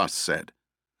peace," Russ said.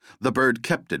 The bird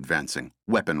kept advancing,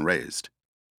 weapon raised.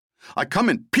 "I come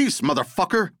in peace,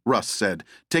 motherfucker," Russ said,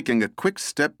 taking a quick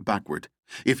step backward.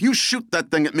 "If you shoot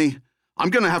that thing at me, I'm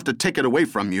going to have to take it away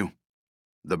from you."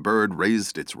 The bird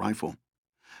raised its rifle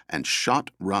and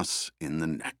shot Russ in the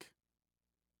neck.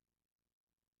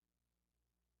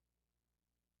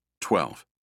 12.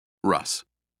 Russ.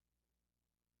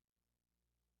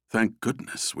 "Thank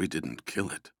goodness we didn't kill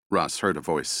it," Russ heard a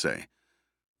voice say.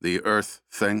 "The Earth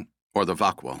thing, or the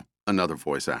Vakwal?" another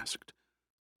voice asked.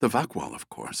 "The Vakwal, of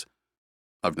course.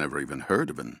 I've never even heard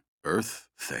of an Earth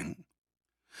thing.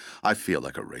 I feel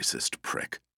like a racist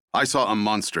prick. I saw a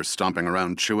monster stomping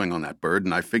around chewing on that bird,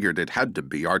 and I figured it had to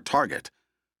be our target."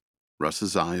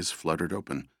 Russ's eyes fluttered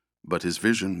open, but his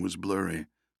vision was blurry,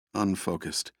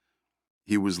 unfocused.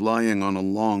 He was lying on a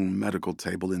long medical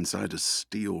table inside a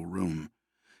steel room.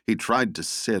 He tried to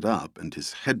sit up, and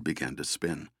his head began to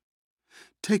spin.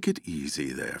 "Take it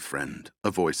easy there, friend," a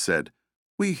voice said.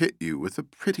 "We hit you with a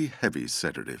pretty heavy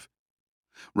sedative."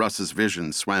 Russ's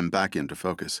vision swam back into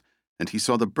focus, and he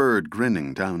saw the bird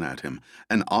grinning down at him,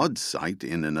 an odd sight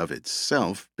in and of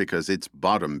itself because its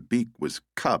bottom beak was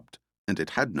cupped and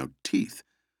it had no teeth.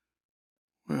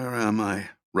 "Where am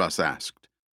I?" Russ asked.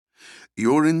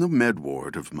 "You're in the med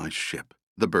ward of my ship,"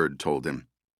 the bird told him.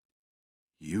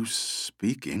 "You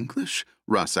speak English?"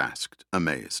 Russ asked,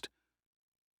 amazed.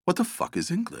 "What the fuck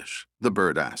is English?" the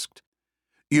bird asked.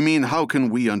 "You mean how can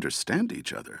we understand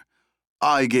each other?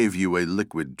 I gave you a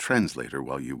liquid translator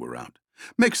while you were out.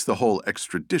 Makes the whole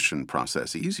extradition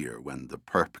process easier when the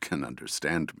perp can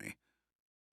understand me."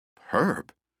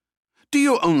 "Perp? Do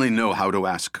you only know how to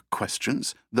ask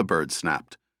questions?" the bird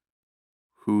snapped.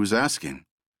 "Who's asking?"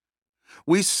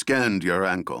 "We scanned your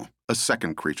ankle," a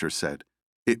second creature said.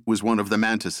 It was one of the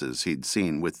mantises he'd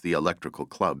seen with the electrical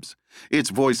clubs.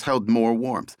 Its voice held more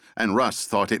warmth, and Russ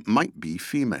thought it might be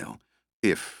female,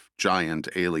 if giant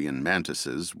alien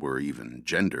mantises were even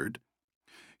gendered.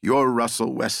 "You're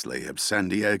Russell Wesley of San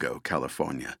Diego,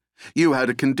 California. You had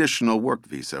a conditional work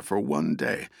visa for 1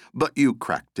 day, but you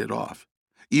cracked it off.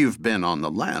 You've been on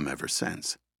the lam ever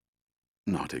since."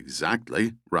 "Not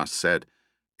exactly," Russ said.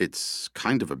 "It's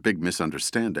kind of a big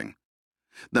misunderstanding."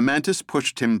 The mantis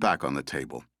pushed him back on the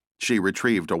table. She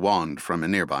retrieved a wand from a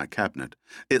nearby cabinet.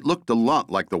 It looked a lot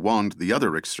like the wand the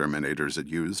other exterminators had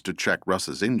used to check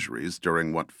Russ's injuries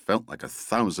during what felt like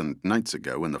 1,000 nights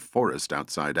ago in the forest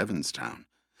outside Evanstown.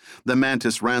 The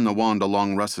mantis ran the wand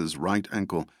along Russ's right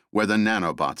ankle, where the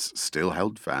nanobots still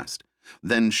held fast.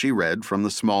 Then she read from the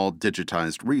small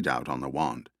digitized readout on the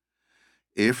wand.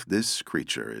 "If this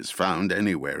creature is found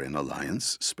anywhere in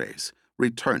Alliance space,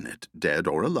 return it, dead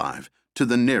or alive, to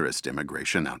the nearest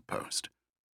immigration outpost."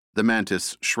 The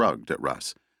mantis shrugged at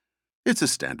Russ. "It's a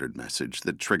standard message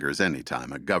that triggers any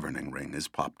time a governing ring is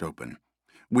popped open.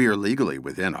 We're legally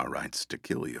within our rights to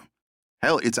kill you.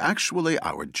 Hell, it's actually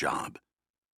our job."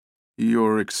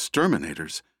 "You're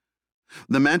exterminators."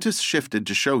 The mantis shifted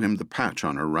to show him the patch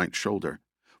on her right shoulder.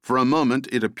 For a moment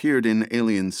it appeared in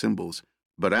alien symbols,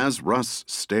 but as Russ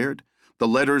stared, the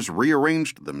letters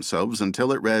rearranged themselves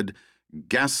until it read,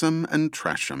 "Gassum and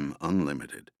Trashum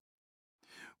Unlimited."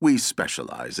 "We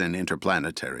specialize in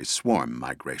interplanetary swarm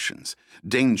migrations,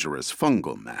 dangerous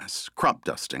fungal mass, crop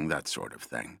dusting, that sort of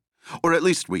thing. Or at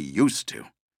least we used to.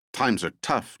 Times are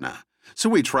tough now, so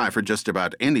we try for just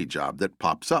about any job that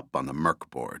pops up on the Merc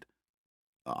board."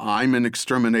 "I'm an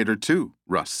exterminator too,"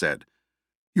 Russ said.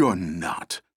 "You're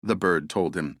not," the bird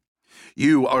told him.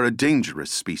 "You are a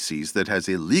dangerous species that has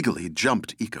illegally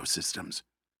jumped ecosystems."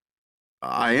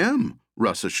 "I am,"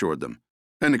 Russ assured them.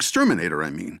 "An exterminator,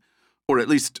 I mean. Or at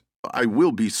least, I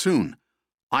will be soon.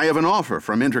 I have an offer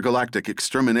from Intergalactic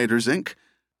Exterminators, Inc."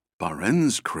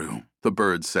 "Baren's crew," the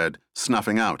bird said,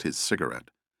 snuffing out his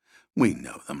cigarette. "We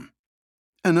know them.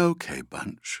 An okay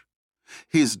bunch."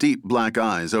 His deep black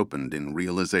eyes opened in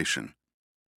realization.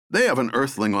 "They have an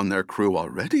Earthling on their crew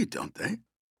already, don't they?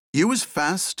 You as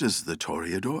fast as the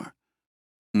Toreador?"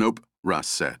 "Nope," Russ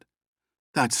said.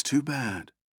 That's too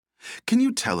bad. Can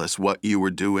you tell us what you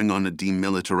were doing on a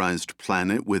demilitarized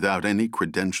planet without any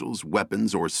credentials,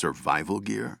 weapons, or survival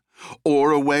gear?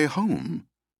 Or a way home?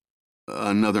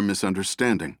 Another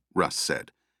misunderstanding, Russ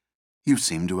said. You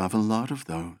seem to have a lot of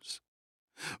those.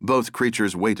 Both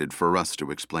creatures waited for Russ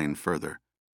to explain further.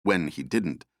 When he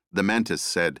didn't, the mantis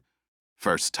said,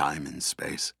 First time in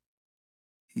space.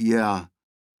 Yeah.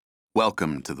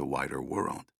 Welcome to the wider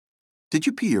world. Did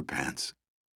you pee your pants?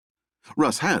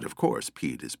 Russ had, of course,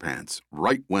 peed his pants,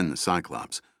 right when the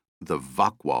Cyclops, the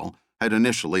Vakwal, had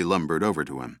initially lumbered over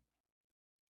to him.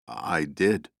 I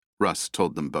did, Russ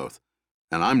told them both,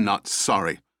 and I'm not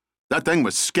sorry. That thing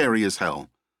was scary as hell.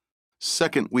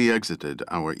 Second we exited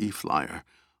our E-flyer,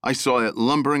 I saw it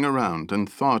lumbering around and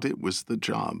thought it was the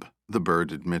job, the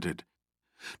bird admitted.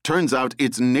 Turns out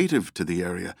it's native to the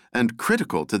area and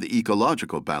critical to the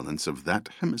ecological balance of that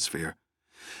hemisphere.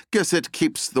 Guess it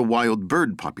keeps the wild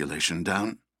bird population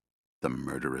down. The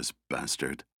murderous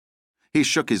bastard. He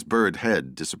shook his bird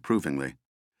head disapprovingly.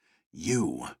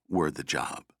 You were the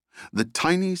job. The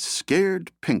tiny,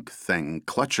 scared pink thing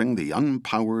clutching the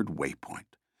unpowered waypoint.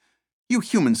 You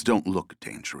humans don't look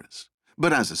dangerous.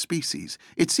 But as a species,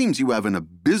 it seems you have an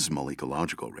abysmal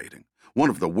ecological rating.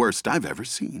 One of the worst I've ever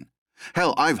seen.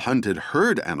 Hell, I've hunted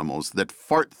herd animals that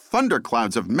fart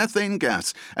thunderclouds of methane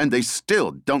gas, and they still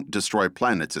don't destroy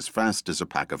planets as fast as a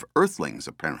pack of Earthlings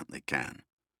apparently can.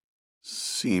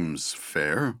 Seems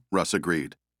fair, Russ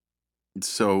agreed.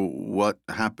 So what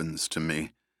happens to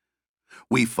me?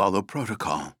 We follow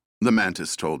protocol, the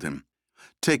mantis told him.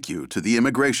 Take you to the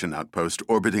immigration outpost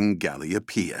orbiting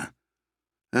Galliopeia.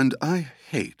 And I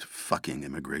hate fucking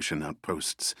immigration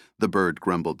outposts, the bird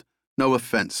grumbled. No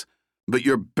offense, but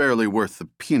you're barely worth the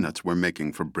peanuts we're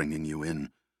making for bringing you in.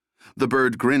 The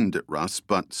bird grinned at Russ,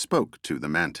 but spoke to the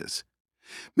mantis.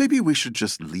 Maybe we should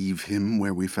just leave him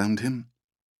where we found him?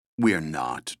 We're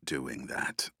not doing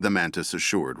that, the mantis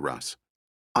assured Russ.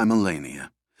 I'm Elenia.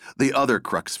 The other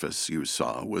Cruxfus you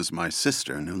saw was my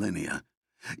sister, Nulinia.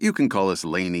 You can call us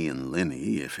Laney and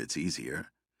Linny if it's easier.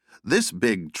 This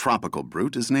big tropical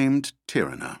brute is named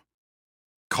Tyranna.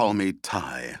 Call me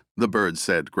Ty, the bird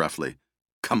said gruffly.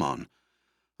 Come on.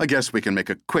 I guess we can make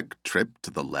a quick trip to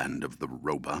the land of the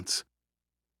robots.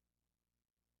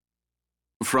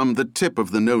 From the tip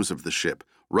of the nose of the ship,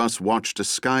 Russ watched a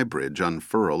sky bridge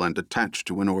unfurl and attach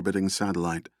to an orbiting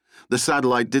satellite. The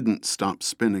satellite didn't stop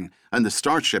spinning, and the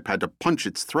starship had to punch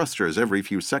its thrusters every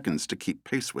few seconds to keep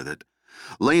pace with it.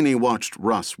 Laney watched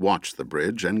Russ watch the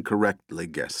bridge and correctly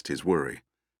guessed his worry.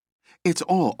 It's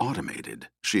all automated,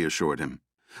 she assured him.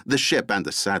 The ship and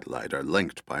the satellite are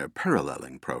linked by a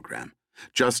paralleling program.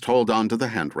 Just hold on to the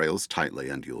handrails tightly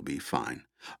and you'll be fine.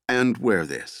 And wear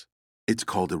this. It's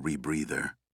called a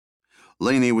rebreather.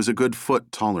 Laney was a good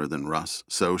foot taller than Russ,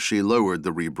 so she lowered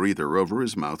the rebreather over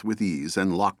his mouth with ease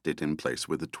and locked it in place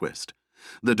with a twist.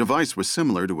 The device was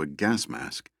similar to a gas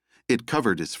mask. It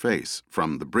covered his face,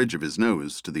 from the bridge of his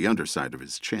nose to the underside of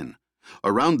his chin.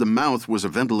 Around the mouth was a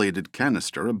ventilated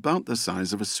canister about the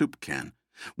size of a soup can.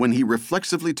 When he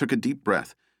reflexively took a deep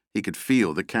breath, he could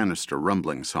feel the canister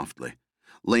rumbling softly.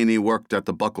 Laney worked at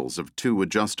the buckles of two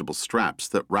adjustable straps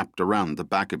that wrapped around the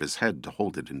back of his head to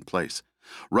hold it in place.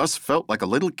 Russ felt like a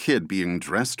little kid being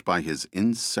dressed by his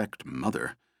insect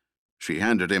mother. She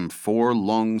handed him 4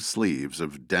 long sleeves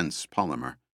of dense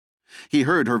polymer. He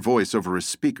heard her voice over a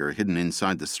speaker hidden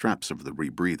inside the straps of the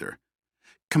rebreather.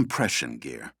 Compression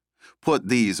gear. Put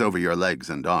these over your legs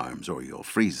and arms or you'll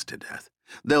freeze to death.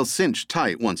 They'll cinch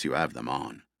tight once you have them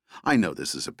on. I know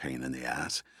this is a pain in the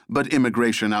ass, but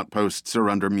immigration outposts are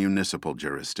under municipal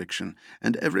jurisdiction,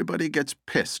 and everybody gets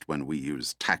pissed when we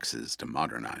use taxes to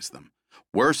modernize them.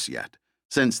 Worse yet,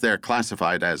 since they're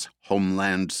classified as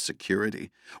Homeland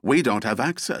Security, we don't have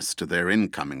access to their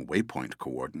incoming waypoint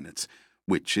coordinates,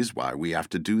 which is why we have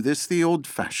to do this the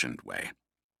old-fashioned way.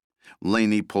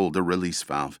 Laney pulled a release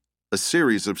valve. A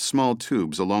series of small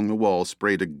tubes along the wall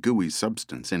sprayed a gooey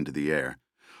substance into the air.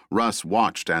 Russ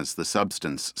watched as the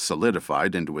substance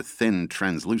solidified into a thin,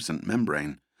 translucent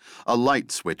membrane. A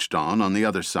light switched on the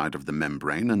other side of the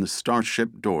membrane, and the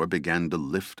starship door began to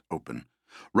lift open.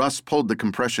 Russ pulled the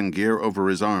compression gear over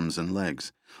his arms and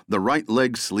legs. The right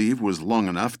leg sleeve was long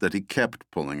enough that he kept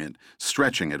pulling it,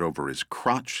 stretching it over his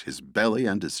crotch, his belly,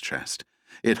 and his chest.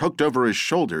 It hooked over his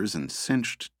shoulders and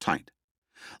cinched tight.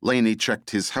 Laney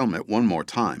checked his helmet one more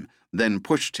time, then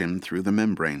pushed him through the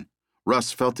membrane.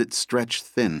 Russ felt it stretch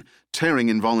thin, tearing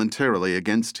involuntarily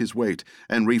against his weight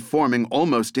and reforming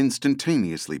almost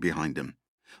instantaneously behind him.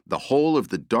 The whole of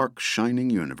the dark, shining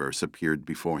universe appeared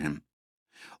before him.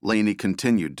 Laney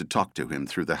continued to talk to him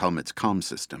through the helmet's comm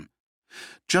system.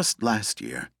 Just last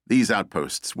year, these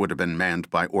outposts would have been manned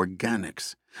by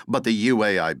organics, but the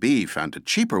UAIB found a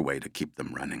cheaper way to keep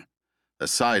them running.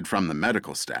 Aside from the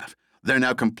medical staff, they're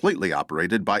now completely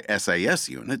operated by SAS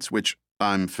units, which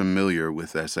I'm familiar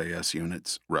with SAS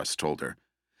units, Russ told her.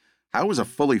 How is a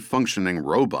fully functioning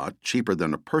robot cheaper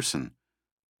than a person?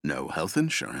 No health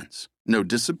insurance, no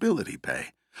disability pay,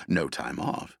 no time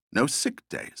off, no sick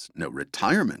days, no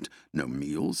retirement, no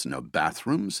meals, no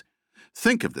bathrooms.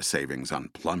 Think of the savings on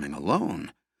plumbing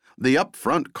alone. The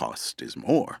upfront cost is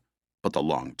more, but the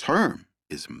long term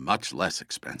is much less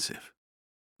expensive.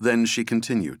 Then she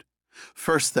continued,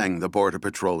 First thing the Border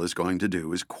Patrol is going to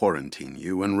do is quarantine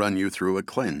you and run you through a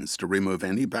cleanse to remove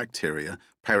any bacteria,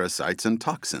 parasites, and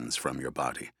toxins from your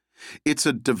body. It's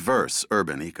a diverse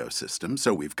urban ecosystem,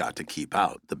 so we've got to keep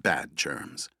out the bad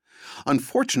germs.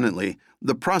 Unfortunately,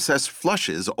 the process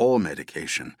flushes all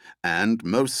medication and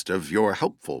most of your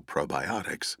helpful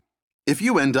probiotics. If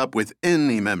you end up with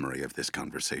any memory of this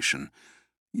conversation,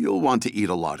 you'll want to eat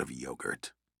a lot of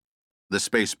yogurt. The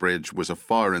space bridge was a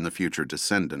far-in-the-future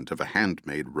descendant of a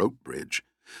handmade rope bridge.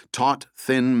 Taut,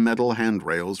 thin metal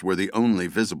handrails were the only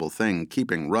visible thing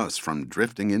keeping Russ from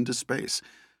drifting into space,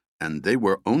 and they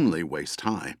were only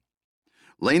waist-high.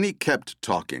 Laney kept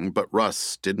talking, but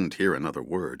Russ didn't hear another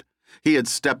word. He had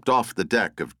stepped off the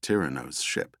deck of Tyranno's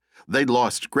ship. They'd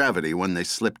lost gravity when they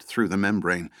slipped through the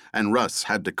membrane, and Russ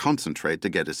had to concentrate to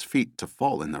get his feet to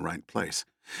fall in the right place.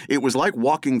 It was like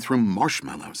walking through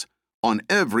marshmallows. On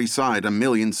every side, a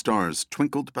million stars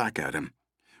twinkled back at him.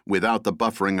 Without the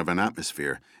buffering of an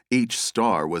atmosphere, each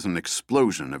star was an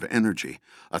explosion of energy,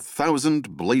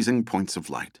 1,000 blazing points of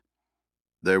light.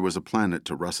 There was a planet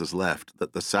to Russ's left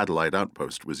that the satellite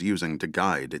outpost was using to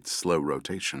guide its slow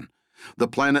rotation. The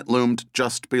planet loomed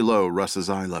just below Russ's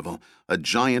eye level, a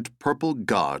giant purple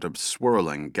god of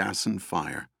swirling gas and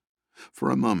fire.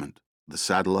 For a moment, the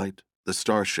satellite, the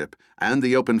starship, and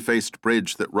the open-faced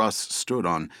bridge that Russ stood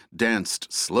on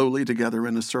danced slowly together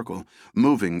in a circle,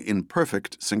 moving in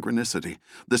perfect synchronicity,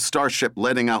 the starship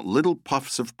letting out little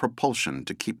puffs of propulsion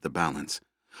to keep the balance.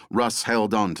 Russ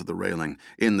held on to the railing,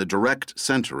 in the direct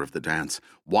center of the dance,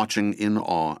 watching in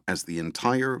awe as the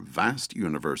entire vast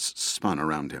universe spun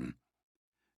around him.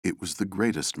 It was the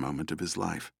greatest moment of his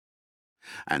life.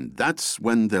 And that's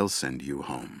when they'll send you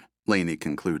home, Laney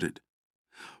concluded.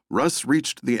 Russ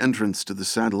reached the entrance to the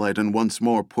satellite and once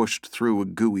more pushed through a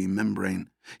gooey membrane.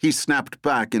 He snapped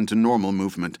back into normal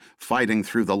movement, fighting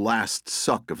through the last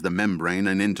suck of the membrane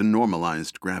and into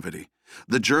normalized gravity.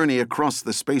 The journey across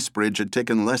the space bridge had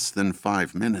taken less than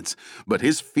 5 minutes, but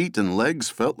his feet and legs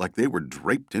felt like they were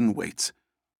draped in weights.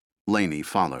 Laney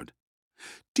followed.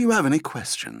 "Do you have any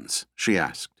questions?" she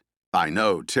asked. "I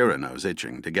know Tyranno's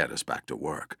itching to get us back to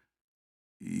work."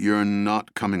 "You're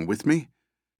not coming with me?"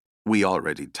 "We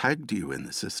already tagged you in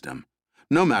the system.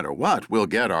 No matter what, we'll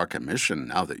get our commission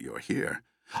now that you're here.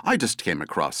 I just came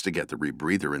across to get the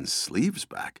rebreather and sleeves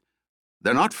back.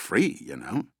 They're not free, you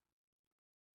know."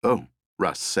 "Oh,"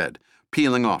 Russ said,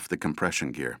 peeling off the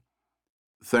compression gear.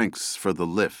 "Thanks for the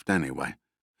lift, anyway."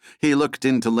 He looked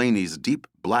into Laney's deep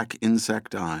black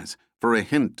insect eyes for a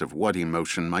hint of what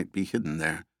emotion might be hidden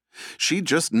there. She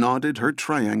just nodded her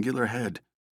triangular head.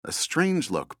 A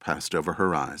strange look passed over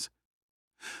her eyes.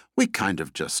 "We kind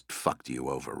of just fucked you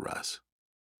over, Russ.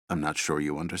 I'm not sure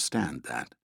you understand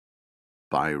that."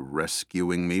 "By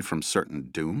rescuing me from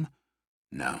certain doom?"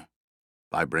 "No,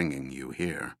 by bringing you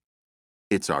here.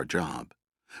 It's our job,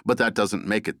 but that doesn't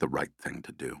make it the right thing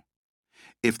to do.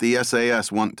 If the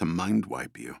SAS want to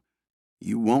mind-wipe you,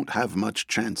 you won't have much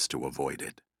chance to avoid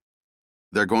it.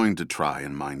 They're going to try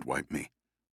and mind-wipe me.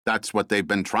 That's what they've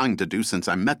been trying to do since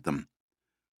I met them.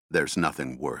 There's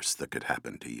nothing worse that could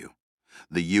happen to you.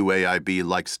 The UAIB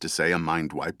likes to say a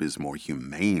mind wipe is more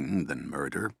humane than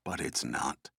murder, but it's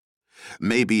not.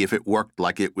 Maybe if it worked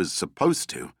like it was supposed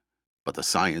to, but the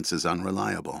science is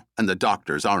unreliable, and the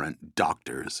doctors aren't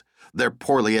doctors. They're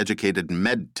poorly educated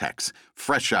med techs,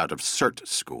 fresh out of cert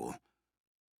school.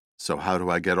 So how do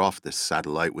I get off this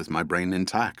satellite with my brain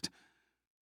intact?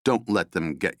 Don't let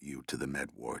them get you to the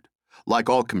med ward. Like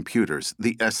all computers,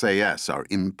 the SAS are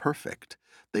imperfect.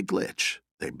 They glitch.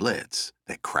 They blitz,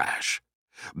 they crash.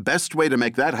 Best way to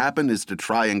make that happen is to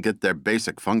try and get their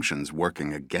basic functions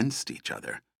working against each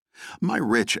other. My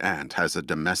rich aunt has a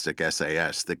domestic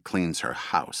SAS that cleans her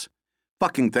house.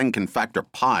 Fucking thing can factor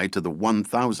pi to the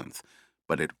 1,000th,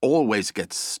 but it always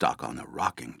gets stuck on the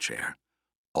rocking chair.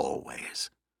 Always.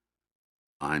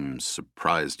 "I'm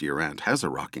surprised your aunt has a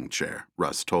rocking chair,"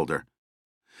 Russ told her.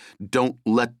 "Don't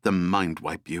let them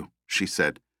mind-wipe you," she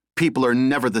said. "People are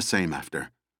never the same after."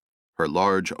 Her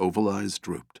large oval eyes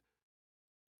drooped.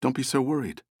 "Don't be so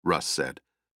worried," Russ said.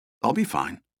 "I'll be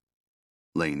fine."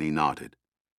 Lainey nodded.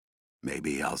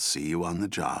 "Maybe I'll see you on the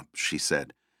job," she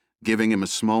said, giving him a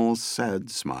small,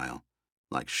 sad smile,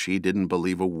 like she didn't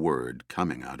believe a word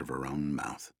coming out of her own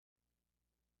mouth.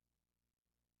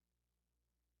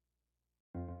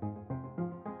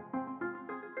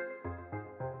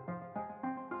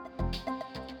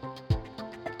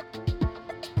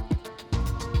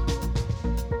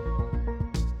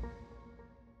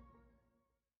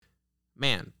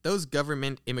 Man, those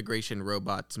government immigration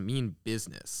robots mean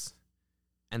business.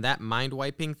 And that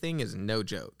mind-wiping thing is no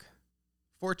joke.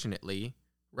 Fortunately,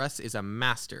 Russ is a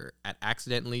master at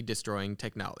accidentally destroying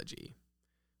technology.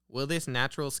 Will this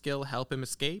natural skill help him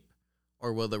escape?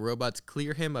 Or will the robots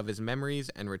clear him of his memories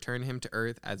and return him to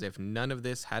Earth as if none of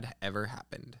this had ever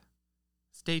happened?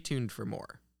 Stay tuned for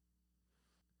more.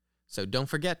 So don't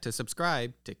forget to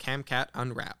subscribe to CamCat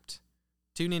Unwrapped.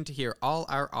 Tune in to hear all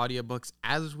our audiobooks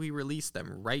as we release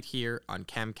them right here on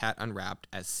CamCat Unwrapped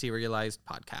as serialized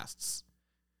podcasts.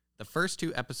 The first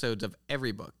 2 episodes of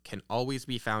every book can always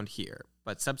be found here,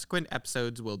 but subsequent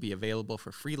episodes will be available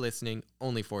for free listening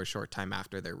only for a short time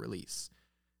after their release.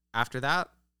 After that,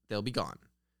 they'll be gone.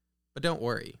 But don't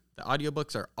worry, the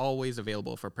audiobooks are always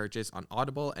available for purchase on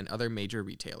Audible and other major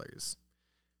retailers.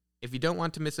 If you don't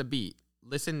want to miss a beat,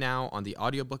 listen now on the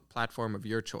audiobook platform of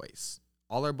your choice.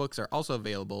 All our books are also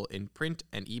available in print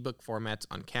and ebook formats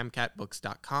on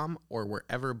camcatbooks.com or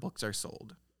wherever books are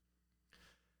sold.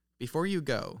 Before you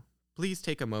go, please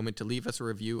take a moment to leave us a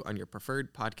review on your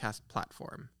preferred podcast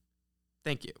platform.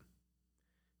 Thank you.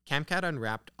 CamCat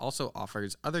Unwrapped also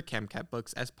offers other CamCat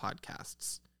books as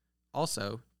podcasts.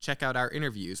 Also, check out our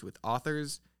interviews with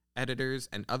authors, editors,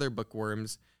 and other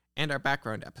bookworms, and our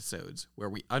background episodes where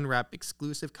we unwrap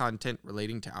exclusive content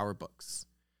relating to our books.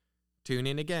 Tune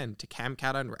in again to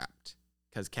CamCat Unwrapped,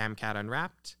 because CamCat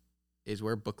Unwrapped is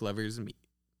where book lovers meet.